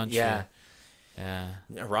Roundtree. Yeah. Yeah.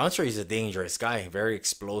 Roundtree is a dangerous guy. Very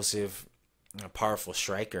explosive, a powerful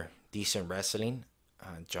striker, decent wrestling.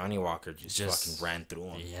 Johnny Walker just fucking ran through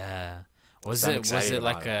him. Yeah. Was it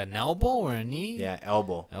like an elbow or a knee? Yeah,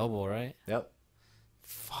 elbow. Elbow, right? Yep.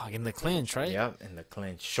 Fuck, in the clinch, right? Yep, in the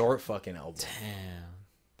clinch. Short fucking elbow. Damn.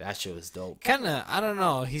 That shit was dope. Kinda, I don't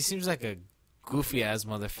know. He seems like a goofy ass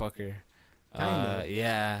motherfucker.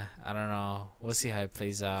 Yeah, I don't know. We'll see how it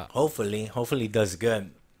plays out. Hopefully he does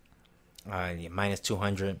good. Minus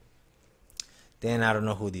 200. Then I don't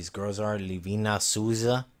know who these girls are. Livina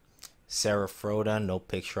Souza, Sarah Froda, no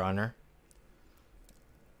picture on her.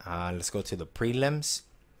 Let's go to the prelims.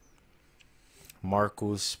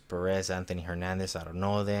 Marcus Perez, Anthony Hernandez. I don't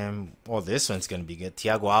know them. Oh, this one's gonna be good.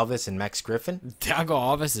 Thiago Alves and Max Griffin. Thiago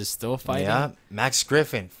Alves is still fighting. Yeah, Max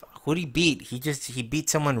Griffin. Who'd he beat? He beat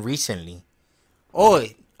someone recently. Oh,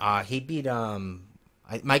 he beat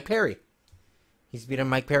Mike Perry. He's beaten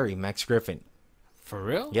Mike Perry. Max Griffin. For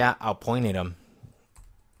real? Yeah, I pointed him.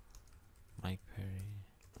 Mike Perry.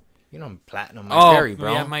 You know, platinum Mike Perry,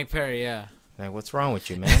 bro. Yeah, Mike Perry. Yeah. Like, what's wrong with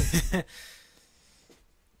you, man?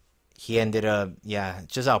 He ended up,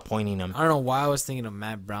 just outpointing him. I don't know why I was thinking of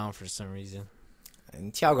Matt Brown for some reason.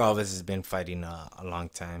 And Thiago Alves has been fighting a long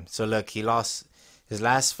time. So, look, he lost his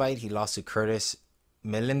last fight. He lost to Curtis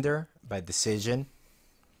Millender by decision.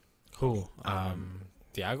 Who?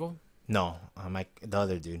 Thiago? No, the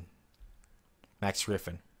other dude. Max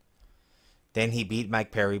Griffin. Then he beat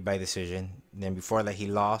Mike Perry by decision. Then before that, he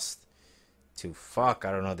lost to, I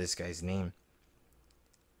don't know this guy's name.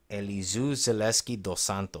 Elizu Zaleski dos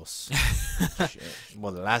Santos.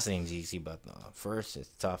 Well, the last name's easy, but first it's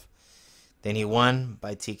tough. Then he won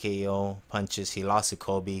by TKO punches. He lost to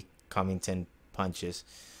Kobe Covington punches.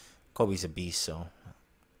 Kobe's a beast, so.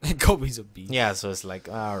 Kobe's a beast. Yeah, so it's like,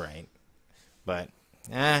 all right. But,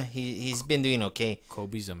 he's been doing okay.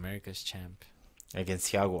 Kobe's America's champ.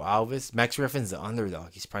 Against Thiago Alves. Max Griffin's the underdog.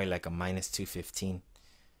 He's probably like a minus 215.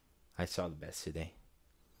 I saw the best today.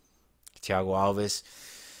 Thiago Alves.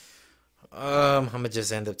 I'm going to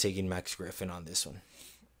just end up taking Max Griffin on this one.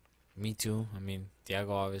 Me too. I mean, Thiago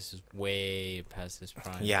Alves is way past his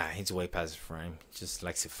prime. Yeah, he's way past his prime. Just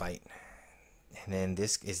likes to fight. And then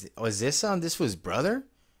this was his brother?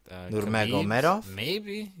 Nurmagomedov?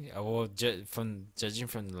 Maybe. Well, judging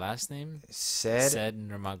from the last name, said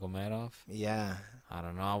Nurmagomedov. Yeah. I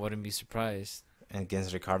don't know. I wouldn't be surprised.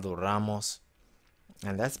 Against Ricardo Ramos.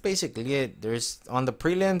 And that's basically it. There's on the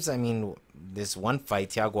prelims, I mean, this one fight,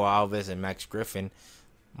 Thiago Alves and Max Griffin.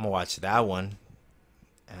 I'm going to watch that one.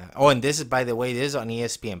 And this is, by the way, this is on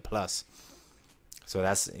ESPN Plus. So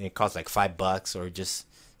it costs like $5 or just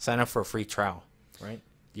sign up for a free trial, right?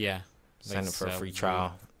 Yeah. Sign up for a free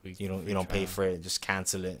trial. You don't pay for it. Just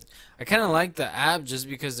cancel it. I kind of like the app just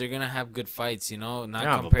because they're gonna have good fights. Not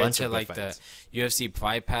compared to like the UFC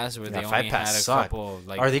Fight Pass where they only had a couple.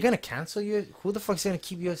 Like, are they gonna cancel you? Who the fuck's gonna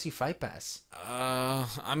keep UFC Fight Pass?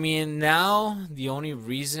 I mean, now the only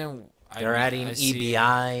reason they're adding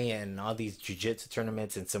EBI and all these jiu-jitsu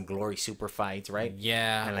tournaments and some Glory Super fights, right?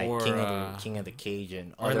 Yeah, and like or King of the Cage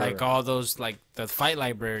and or like all those like the fight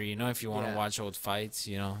library. If you want to watch old fights,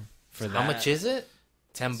 for that. How much is it?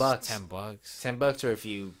 $10. $10. $10, or if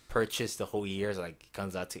you purchase the whole year, like it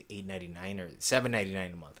comes out to $8.99 or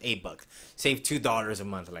 $7.99 a month. $8. Save $2 a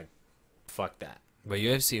month. Like, fuck that. But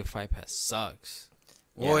UFC Fight Pass sucks.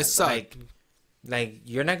 Well, it sucks. Like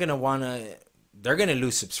you're not gonna wanna. They're gonna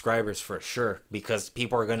lose subscribers for sure because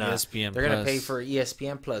people are gonna. Gonna pay for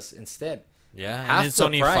ESPN Plus instead. Yeah, and it's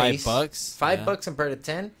only $5. $5 compared to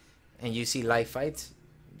 10, and you see live fights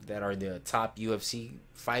that are the top UFC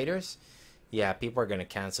fighters. Yeah, people are going to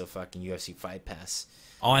cancel fucking UFC Fight Pass.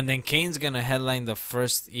 Oh, and then Kane's going to headline the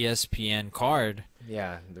first ESPN card.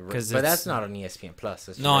 Yeah, but that's not on ESPN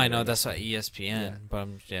Plus. No, I know. That's on ESPN. Yeah. But,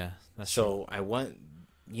 that's so true.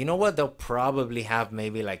 You know what? They'll probably have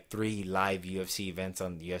maybe like 3 live UFC events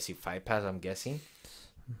on the UFC Fight Pass, I'm guessing.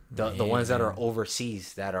 The ones that are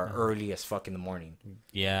overseas that are early as fuck in the morning.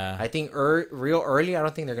 Yeah. I think real early, I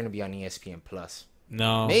don't think they're going to be on ESPN Plus.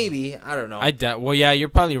 No. Maybe. I don't know. Well, yeah, you're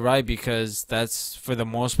probably right because that's, for the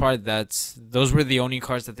most part, those were the only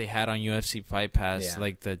cards that they had on UFC Fight Pass. Yeah.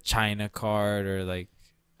 Like the China card or like,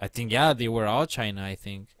 I think, they were all China, I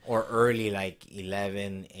think. Or early, like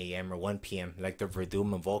 11 a.m. or 1 p.m. Like the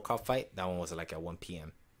Verdum and Volkov fight. That one was like at 1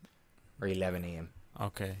 p.m. or 11 a.m.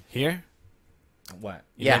 Okay. Here? What?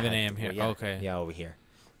 11 a.m. here. Yeah. Okay. Yeah, over here.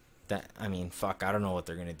 I mean, fuck, I don't know what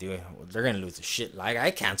they're going to do. They're going to lose the shit. Like,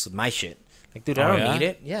 I canceled my shit. Like, dude, I don't need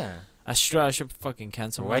it. Yeah. I should fucking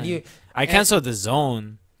cancel Why mine. do you... I canceled the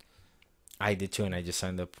Zone. I did too, and I just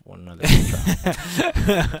signed up for another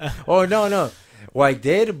trial. Oh, no. Well, I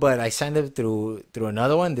did, but I signed up through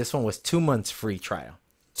another one. This one was 2 months free trial.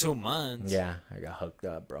 2 months? Yeah, I got hooked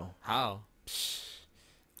up, bro. How?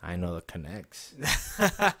 I know the connects.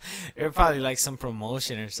 It was probably like some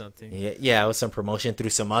promotion or something. Yeah, it was some promotion through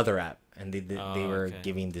some other app, and they were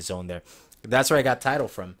giving the zone there. That's where I got Tidal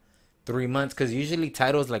from. 3 months, because usually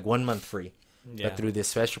Tidal is like 1 month free. Yeah. But through this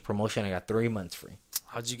special promotion, I got 3 months free.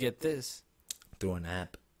 How'd you get this? Through an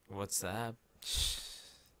app. What's the app?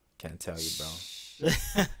 Can't tell you, bro.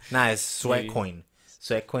 Nah, it's Sweatcoin.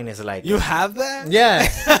 Sweatcoin is like... You have that? Yeah.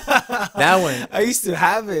 That one. I used to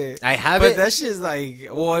have it. I have it. But that shit's like...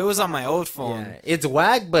 Well, it was on my old phone. Yeah. It's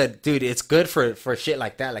whack, but, dude, it's good for shit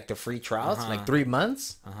like that. Like the free trials. Like 3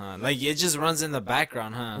 months. Like, it just runs in the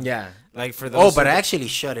background, huh? Yeah. Like, for those... Oh, but I actually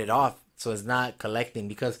shut it off. So it's not collecting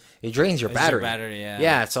because it drains your battery.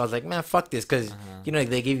 Yeah. So I was like, man, fuck this. Because, you know,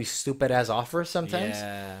 they give you stupid-ass offers sometimes.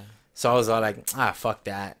 Yeah. So I was all like, fuck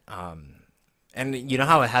that. And you know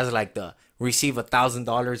how it has, like, the... receive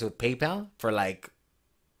 $1,000 with PayPal for like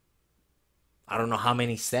I don't know how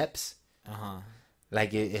many steps.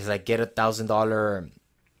 Like it's like get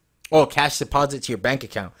 $1,000 cash deposit to your bank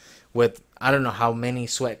account with I don't know how many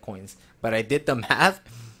sweat coins. But I did the math.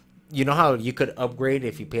 You know how you could upgrade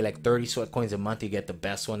if you pay like 30 sweat coins a month, you get the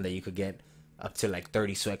best one that you could get up to like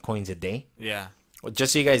 30 sweat coins a day. Yeah. Well,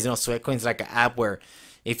 just so you guys know, sweat coins is like an app where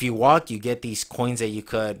if you walk, you get these coins that you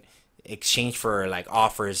could exchange for like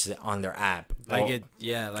offers on their app, like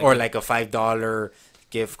like a $5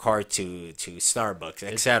 gift card to Starbucks,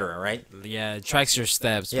 etc. Right? Yeah, it tracks your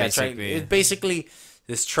steps. Yeah, basically. It basically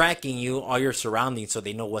is tracking you, all your surroundings, so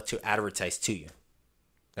they know what to advertise to you.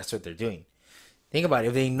 That's what they're doing. Think about it.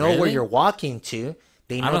 If they know where you're walking to,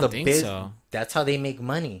 they know the business. So. That's how they make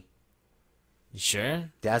money. You sure?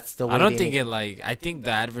 That's the way. I don't think it like. I think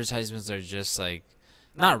the advertisements are just like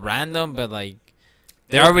not random, but like.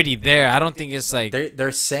 They're already there. I don't think it's like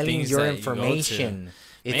they're selling your information.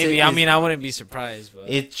 Maybe I mean I wouldn't be surprised. But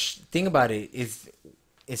think about it.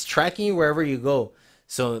 It's tracking you wherever you go.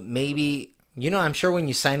 So maybe I'm sure when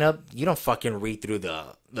you sign up, you don't fucking read through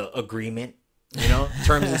the agreement,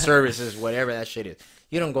 terms and services, whatever that shit is.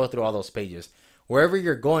 You don't go through all those pages. Wherever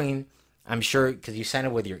you're going, I'm sure because you sign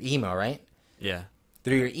up with your email, right? Yeah.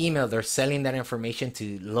 Through your email, they're selling that information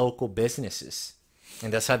to local businesses,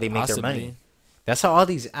 and that's how they make their money. That's how all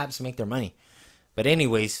these apps make their money. But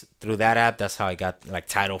anyways, through that app, that's how I got like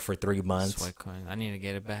Tidal for 3 months. Sweatcoin. I need to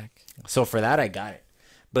get it back. So for that, I got it.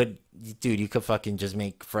 But dude, you could fucking just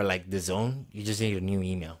make for like the zone. You just need a new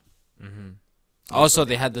email. Also,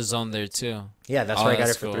 they had the zone there too. Yeah, that's why I got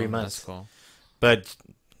it for 3 months. That's cool. But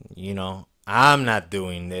I'm not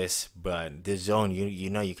doing this. But the zone,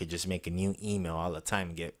 you could just make a new email all the time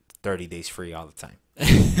and get 30 days free all the time.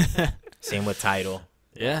 Same with Tidal.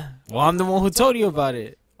 Yeah. Well, I'm the one who told you about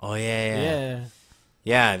it. Oh, yeah.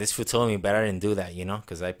 This fool told me, but I didn't do that,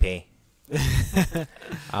 because I pay.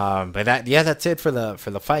 But that's it for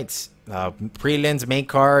the fights. Prelims, main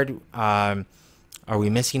card. Are we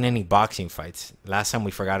missing any boxing fights? Last time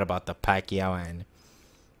we forgot about the Pacquiao and...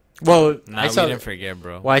 Well, we didn't forget,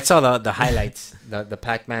 bro. Well, I saw the highlights. the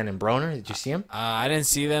Pac-Man and Broner. Did you see them? I didn't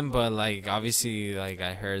see them, but, like, obviously, like,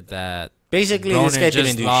 I heard that... Basically, Broner this guy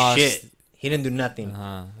didn't do shit. He didn't do nothing.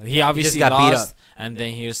 He obviously got beat up. And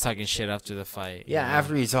then he was talking shit after the fight. Yeah,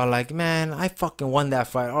 after he's all like, man, I fucking won that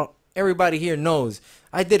fight. Everybody here knows.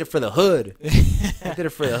 I did it for the hood. I did it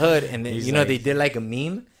for the hood. And then, they did like a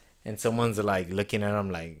meme. And someone's like looking at him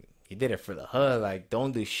like, you did it for the hood. Like,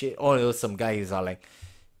 don't do shit. Oh, it was some guy who's all like,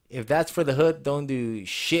 if that's for the hood, don't do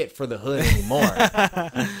shit for the hood anymore.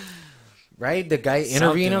 Right? The guy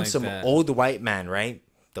interviewing him, like some old white man, right?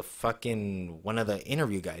 The fucking one of the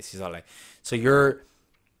interview guys. He's all like, so you're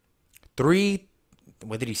 3,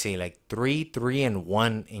 what did he say? Like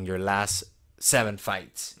 3-1 in your last 7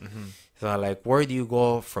 fights. So I'm like, where do you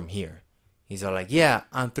go from here? He's all like, yeah,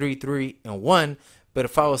 I'm 3-1, but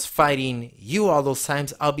if I was fighting you all those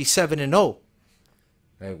times, I'll be 7-0.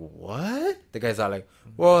 Like, what? The guy's all like,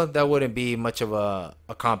 well, that wouldn't be much of a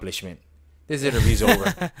accomplishment. This interview's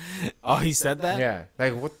over. Oh, he said that? Yeah.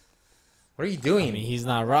 Like, what? What are you doing? I mean, he's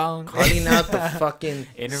not wrong. Calling out the fucking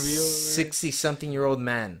 60-something-year-old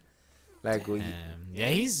man. Like, yeah,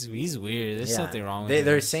 he's weird. There's something wrong with him.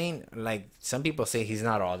 They're saying, like, some people say he's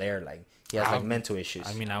not all there. Like, he has, like, mental issues.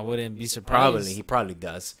 I mean, I wouldn't be surprised. He probably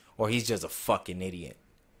does. Or he's just a fucking idiot.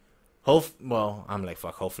 Well, I'm like,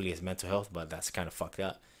 fuck, hopefully it's mental health, but that's kind of fucked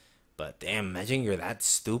up. But, damn, imagine you're that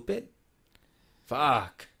stupid.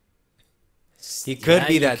 Fuck. He could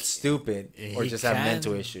be that stupid or just have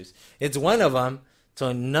mental issues. It's one of them,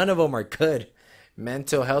 so none of them are good.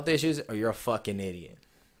 Mental health issues or you're a fucking idiot.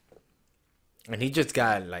 And he just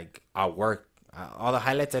got, like, at work. All the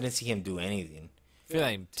highlights, I didn't see him do anything. I feel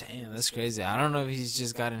like, damn, that's crazy. I don't know if he's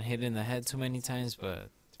just gotten hit in the head too many times, but...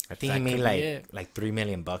 I think he made like $3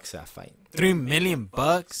 million that fight. $3 million?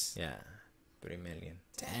 Yeah, 3 million.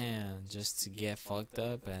 Damn, just to get fucked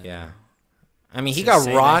up and yeah. I mean, he got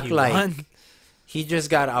rocked won. He just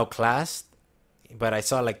got outclassed. But I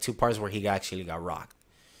saw like 2 parts where he actually got rocked.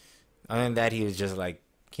 Other than that, he was just like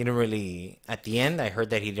he didn't really. At the end, I heard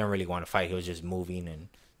that he didn't really want to fight. He was just moving and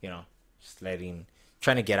just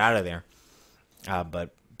trying to get out of there.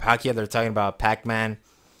 But Pacquiao, they're talking about Pac-Man.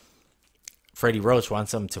 Freddie Roach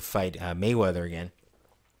wants him to fight Mayweather again,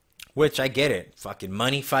 which I get it. Fucking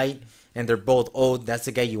money fight, and they're both old. That's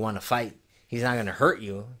the guy you want to fight. He's not gonna hurt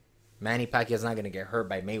you. Manny Pacquiao's not gonna get hurt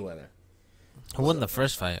by Mayweather. Who won the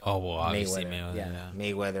first fight? Oh well, obviously Mayweather. Yeah,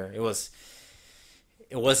 Mayweather. It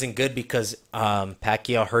wasn't good because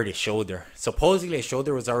Pacquiao hurt his shoulder. Supposedly his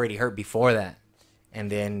shoulder was already hurt before that,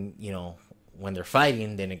 and then when they're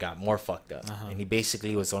fighting, then it got more fucked up, and he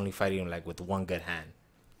basically was only fighting like with one good hand.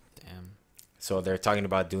 Damn. So they're talking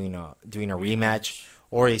about doing a rematch,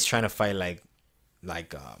 or he's trying to fight like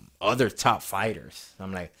other top fighters.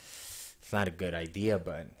 I'm like, it's not a good idea,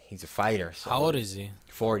 but he's a fighter. So. How old is he?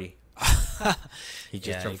 40. He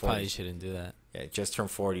just turned 40. Probably shouldn't do that. Yeah, just turned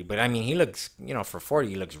 40. But I mean, he looks, for 40,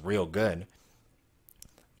 he looks real good.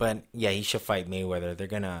 But yeah, he should fight Mayweather. They're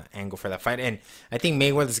gonna angle for that fight, and I think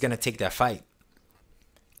Mayweather's gonna take that fight.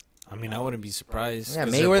 I mean, I wouldn't be surprised. Yeah,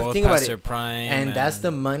 Mayweather. Think about it. Prime and that's the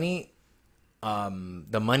money,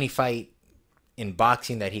 fight in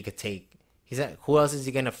boxing that he could take. Who else is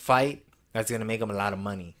he gonna fight? That's gonna make him a lot of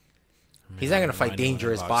money. He's not gonna fight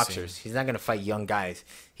dangerous boxers. He's not gonna fight young guys.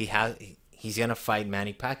 He's gonna fight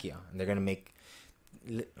Manny Pacquiao, and they're gonna make.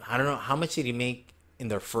 I don't know how much did he make in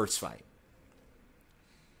their first fight.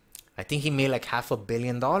 I think he made like $500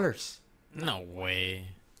 million. No way.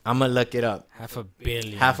 I'm gonna look it up. $500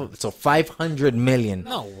 million. So $500 million.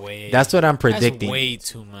 No way. That's what I'm predicting. That's way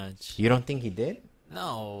too much. You don't think he did?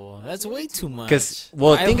 No, that's way too much. Because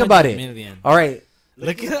think about it. Million. All right.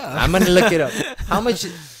 Look it up. I'm gonna look it up. How much?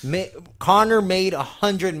 Conor made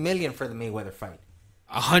 $100 million for the Mayweather fight.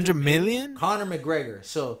 $100 million? Conor McGregor.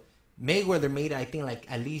 So Mayweather made, I think, like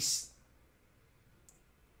at least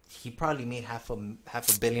he probably made half a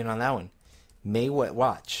billion on that one.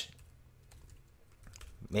 Mayweather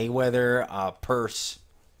purse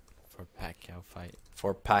for Pacquiao fight.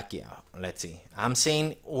 For Pacquiao, let's see. I'm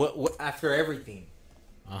saying after everything,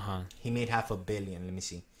 he made $500 million. Let me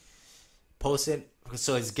see. Posted.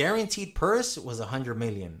 So his guaranteed purse was $100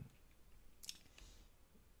 million.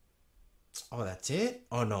 Oh, that's it?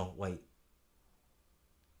 Oh no, wait.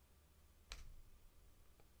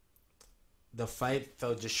 The fight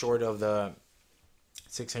fell just short of the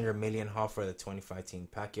 $600 million haul for the 2015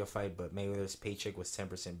 Pacquiao fight, but Mayweather's paycheck was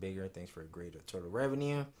 10% bigger thanks for a greater total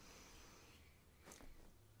revenue.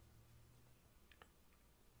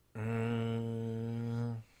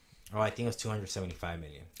 Oh, I think it was $275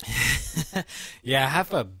 million. Yeah,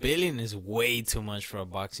 $500 million is way too much for a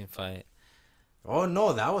boxing fight. Oh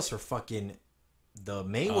no, that was for fucking the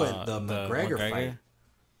McGregor fight.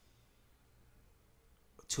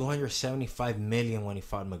 $275 million when he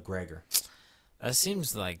fought McGregor. That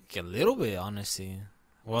seems like a little bit, honestly.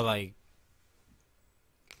 Well, like,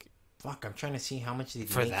 fuck, I'm trying to see how much did he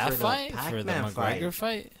for make that for fight, the for the McGregor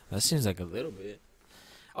fight. That seems like a little bit.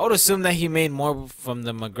 I would assume that he made more from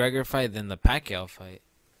the McGregor fight than the Pacquiao fight.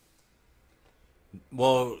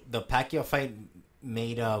 Well, the Pacquiao fight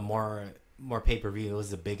made more pay-per-view. It was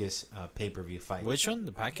the biggest pay-per-view fight. Which one?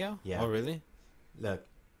 The Pacquiao? Yeah. Oh, really? Look.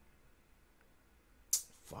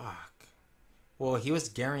 Fuck. Well, he was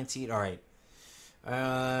guaranteed. All right.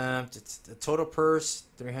 The total purse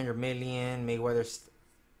 $300 million. Mayweather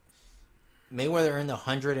earned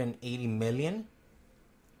 $180 million.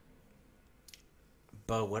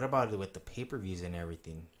 But what about it with the pay-per-views and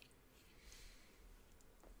everything?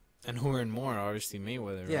 And who earned more? Obviously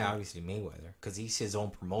Mayweather. Yeah, right? obviously Mayweather, because he's his own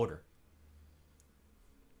promoter.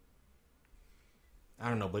 I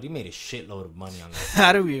don't know, but he made a shitload of money on that.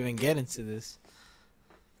 How do we even get into this?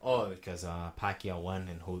 Oh, because Pacquiao won,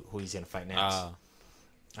 and who he's gonna fight next?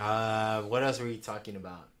 What else were you talking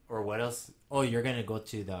about, or what else? Oh, you're gonna go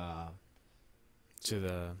to the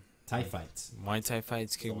Thai fights, Muay Thai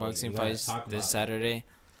fights, kickboxing fights this Saturday.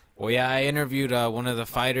 Well, yeah, I interviewed one of the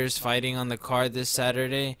fighters fighting on the card this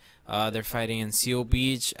Saturday. They're fighting in Seal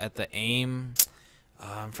Beach at the AIM.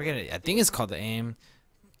 I'm forgetting. I think it's called the AIM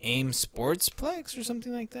Sportsplex or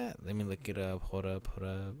something like that. Let me look it up. Hold up.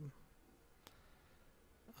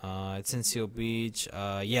 It's in Seal Beach.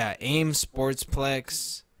 Yeah, AIM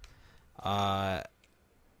Sportsplex.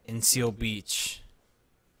 In Seal Beach.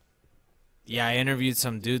 Yeah, I interviewed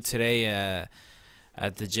some dude today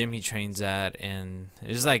at the gym he trains at, and it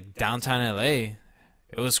was like downtown LA.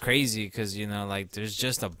 it was crazy because, you know, like, there's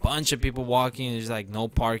just a bunch of people walking. There's, like, no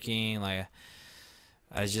parking. Like,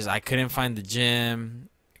 I couldn't find the gym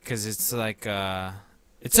because it's, like,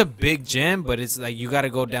 it's a big gym, but it's, like, you got to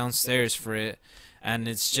go downstairs for it. And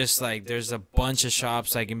it's just, like, there's a bunch of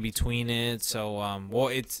shops, like, in between it. So, well,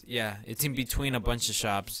 it's in between a bunch of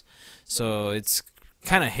shops. So, it's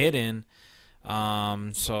kind of hidden.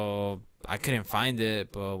 So, I couldn't find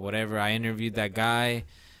it, but whatever. I interviewed that guy.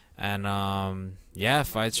 And,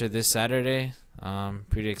 fights are this Saturday.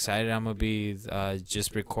 Pretty excited. I'm going to be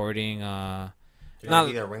just recording. You're going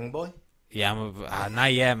to be the ring boy? Yeah,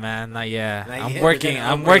 not yet, man. Not yet. I'm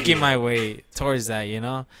working my way towards that, you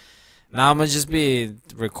know? Now I'm going to just be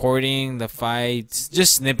recording the fights,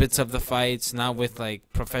 just snippets of the fights, not with, like,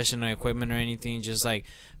 professional equipment or anything, just, like,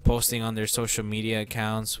 posting on their social media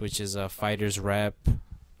accounts, which is a Fighters Rep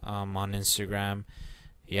on Instagram.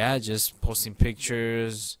 Yeah, just posting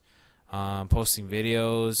pictures, posting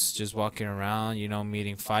videos, just walking around, you know,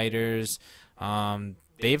 meeting fighters.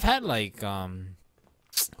 They've had, like,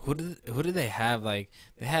 who did they have? Like,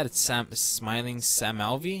 they had Smiling Sam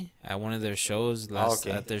Alvey at one of their shows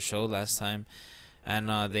at their show last time, and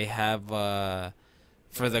they have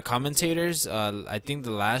for the commentators. I think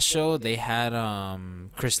the last show they had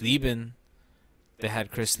Chris Lieben. They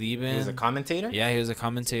had Chris Lieben. He was a commentator? Yeah, he was a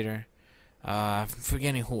commentator. I'm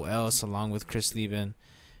forgetting who else along with Chris Lieben.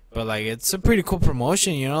 But, like, it's a pretty cool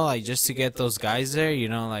promotion, you know, like, just to get those guys there, you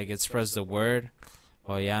know, like, it spreads the word.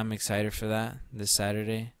 Well, yeah, I'm excited for that this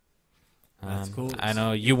Saturday. That's cool. I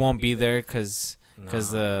know you won't be there because Aldo,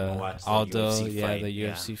 the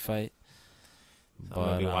UFC fight. So I'm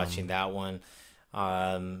going to be watching that one.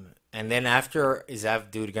 And then after, is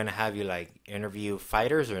that dude going to have you, like, interview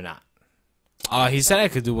fighters or not? He said I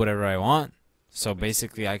could do whatever I want. So,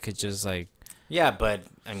 basically, I could just, like... Yeah, but,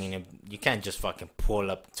 I mean, you can't just fucking pull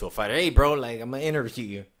up to a fighter. Hey, bro, like, I'm going to interview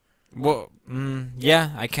you. Well,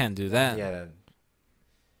 yeah, I can't do that. Yeah,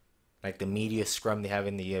 like the media scrum they have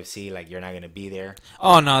in the UFC, like, you're not going to be there.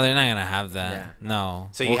 Oh, no, they're not going to have that. Yeah. No.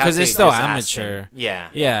 So because it's still amateur. Yeah.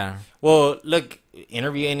 Yeah. Well, look,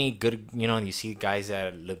 interview any good, you know, you see guys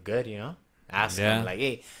that look good, you know, ask them, like,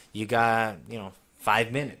 hey, you got, you know,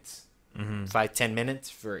 5 minutes, 5-10 minutes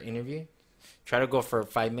for interview. Try to go for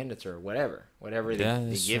 5 minutes or whatever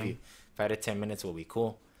they give you. 5 to 10 minutes will be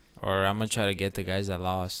cool. Or I'm going to try to get the guys that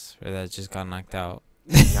lost or that just got knocked out.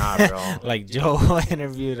 Nah, bro. Like Joe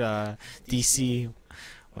interviewed DC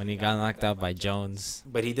when he got knocked out by Jones.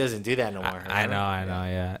 But he doesn't do that no more. I know,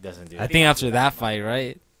 yeah. He doesn't do I think after that fight,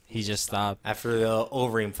 right? He just stopped. After the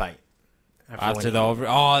Overeem fight. That's true.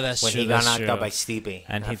 When he got knocked out by Stipe.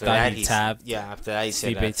 And he thought he tapped. Yeah, after that he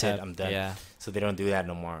said, that's it, I'm done. Yeah. So they don't do that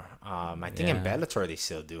no more. I think in Bellator they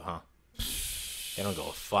still do, huh? They don't go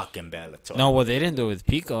fucking Bellator. No, well, they didn't do it with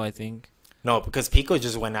Pico, I think. No, because Pico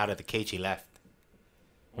just went out of the cage. He left.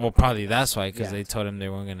 Well, probably that's why, because they told him they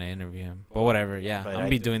weren't going to interview him. But whatever, yeah. I'll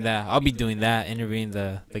be doing that. I'll be doing that, interviewing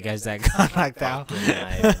the guys that got knocked out.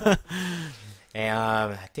 And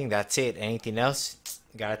I think that's it. Anything else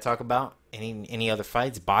you got to talk about? Any other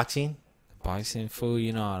fights? Boxing? Boxing, fool,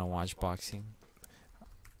 you know I don't watch boxing.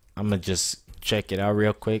 I'm going to just check it out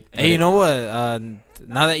real quick. Hey, you know what?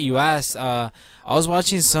 Now that you asked, I was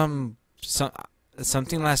watching something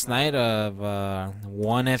last night of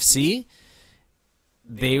ONE FC.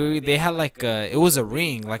 They had like it was a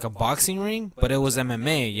ring, like a boxing ring, but it was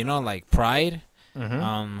MMA. You know, like Pride.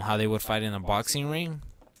 How they would fight in a boxing ring,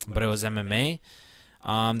 but it was MMA.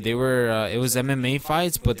 It was MMA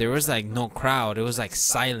fights, but there was like no crowd. It was like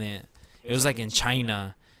silent. It was like in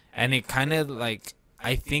China, and it kind of like,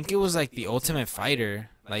 I think it was like the Ultimate Fighter.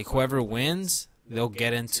 Like whoever wins, they'll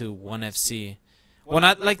get into ONE FC. Well,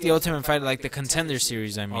 not like the Ultimate Fighter, like the Contender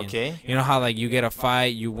Series. I mean, okay. You know how like you get a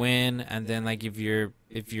fight, you win, and then like if your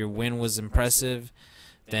win was impressive,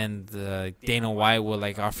 then the Dana White will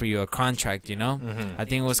like offer you a contract. You know, I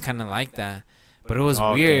think it was kind of like that. But it was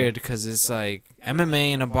weird because it's like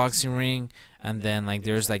MMA in a boxing ring, and then like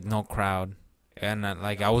there's like no crowd, and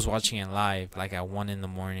like I was watching it live, like at 1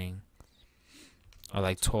 a.m. or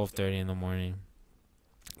like 12:30 in the morning.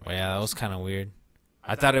 Well, yeah, that was kind of weird.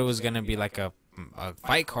 I thought it was gonna be like a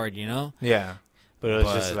fight card, you know? Yeah, but it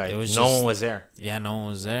was just like no one was there. Yeah, no one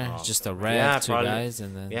was there. Just a ref, two guys,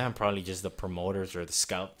 and then and probably just the promoters or the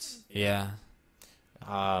scouts. Yeah.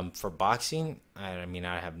 For boxing, I mean,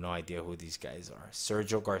 I have no idea who these guys are.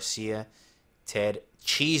 Sergio Garcia, Ted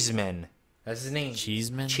Cheeseman. That's his name.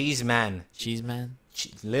 Cheeseman? Cheeseman.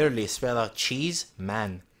 Literally spell out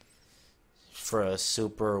Cheeseman. For a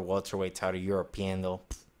super welterweight title, European though.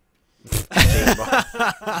 Jake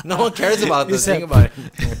Paul. No one cares about this. Thing about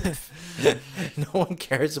it. No one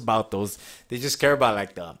cares about those. They just care about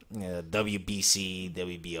like the WBC,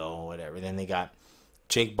 WBO, whatever. Then they got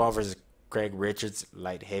Jake Paul versus Craig Richards,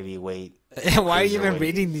 light heavyweight. Why are you even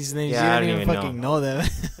reading these names? Yeah, you don't even fucking know them.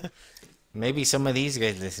 Maybe some of these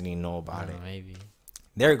guys listening know about it. Maybe.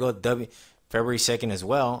 There you go. February 2nd as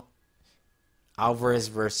well. Alvarez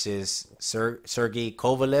versus Sergey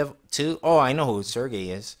Kovalev 2. Oh, I know who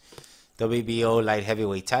Sergey is. WBO light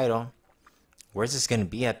heavyweight title. Where's this going to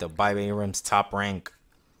be at? The Bob Abrams Top Rank.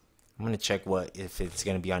 I'm going to check if it's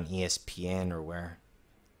going to be on ESPN or where.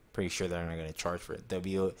 Pretty sure they're not going to charge for it.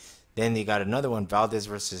 Then you got another one. Valdez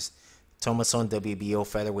versus Thomason WBO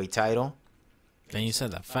featherweight title. Then you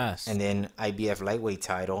said that fast. And then IBF lightweight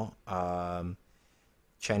title.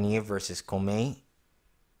 Chanier versus Comey.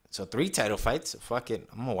 So 3 title fights. Fuck it.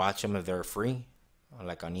 I'm going to watch them if they're free.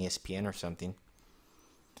 Like on ESPN or something.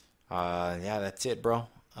 Yeah, that's it, bro.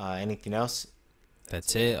 Anything else?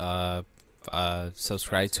 That's it.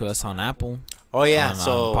 Subscribe to us on Apple. Oh, yeah.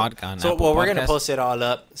 We're going to post it all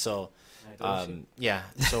up. So, yeah.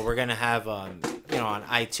 So we're going to have, on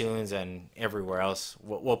iTunes and everywhere else.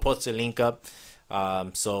 We'll post a link up.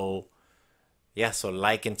 So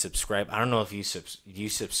like and subscribe. I don't know if you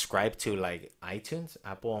subscribe to like iTunes,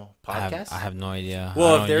 Apple Podcasts. I have no idea.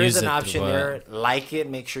 Well, if there is an option there, like it.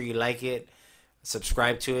 Make sure you like it,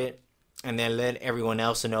 subscribe to it, and then let everyone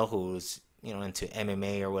else know who's into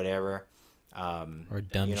MMA or whatever. Or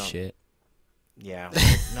dumb shit. Yeah.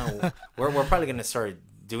 No, we're probably gonna start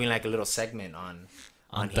doing like a little segment on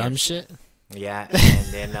dumb shit. Yeah, and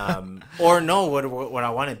then or no, what I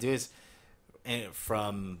want to do is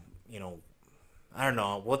from I don't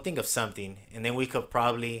know. We'll think of something, and then we could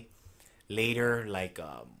probably later,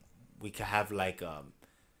 we could have the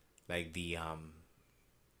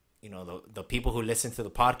the people who listen to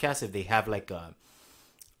the podcast, if they have like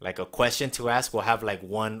a question to ask, we'll have like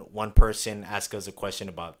one person ask us a question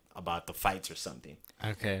about the fights or something.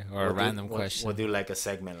 Okay, or a random question. We'll do like a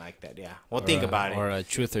segment like that. Yeah, we'll think about it. Or a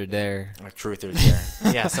truth or dare. A truth or dare.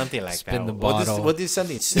 Yeah, something like Spin that. the bottle. We'll do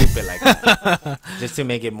something stupid like that, just to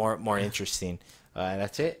make it more interesting.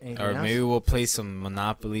 That's it. Anything or else? Maybe we'll play some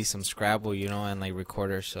Monopoly, some Scrabble, and like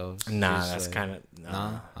record ourselves. Nah, that's kind of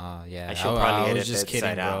yeah. I should probably edit just that kidding,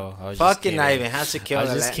 side bro. out. Fucking not even has to kill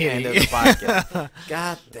the end of the podcast.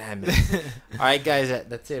 God damn it! All right, guys,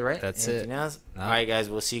 that's it, right? That's Anything it. Else? All right, guys,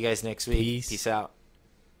 we'll see you guys next week. Peace out.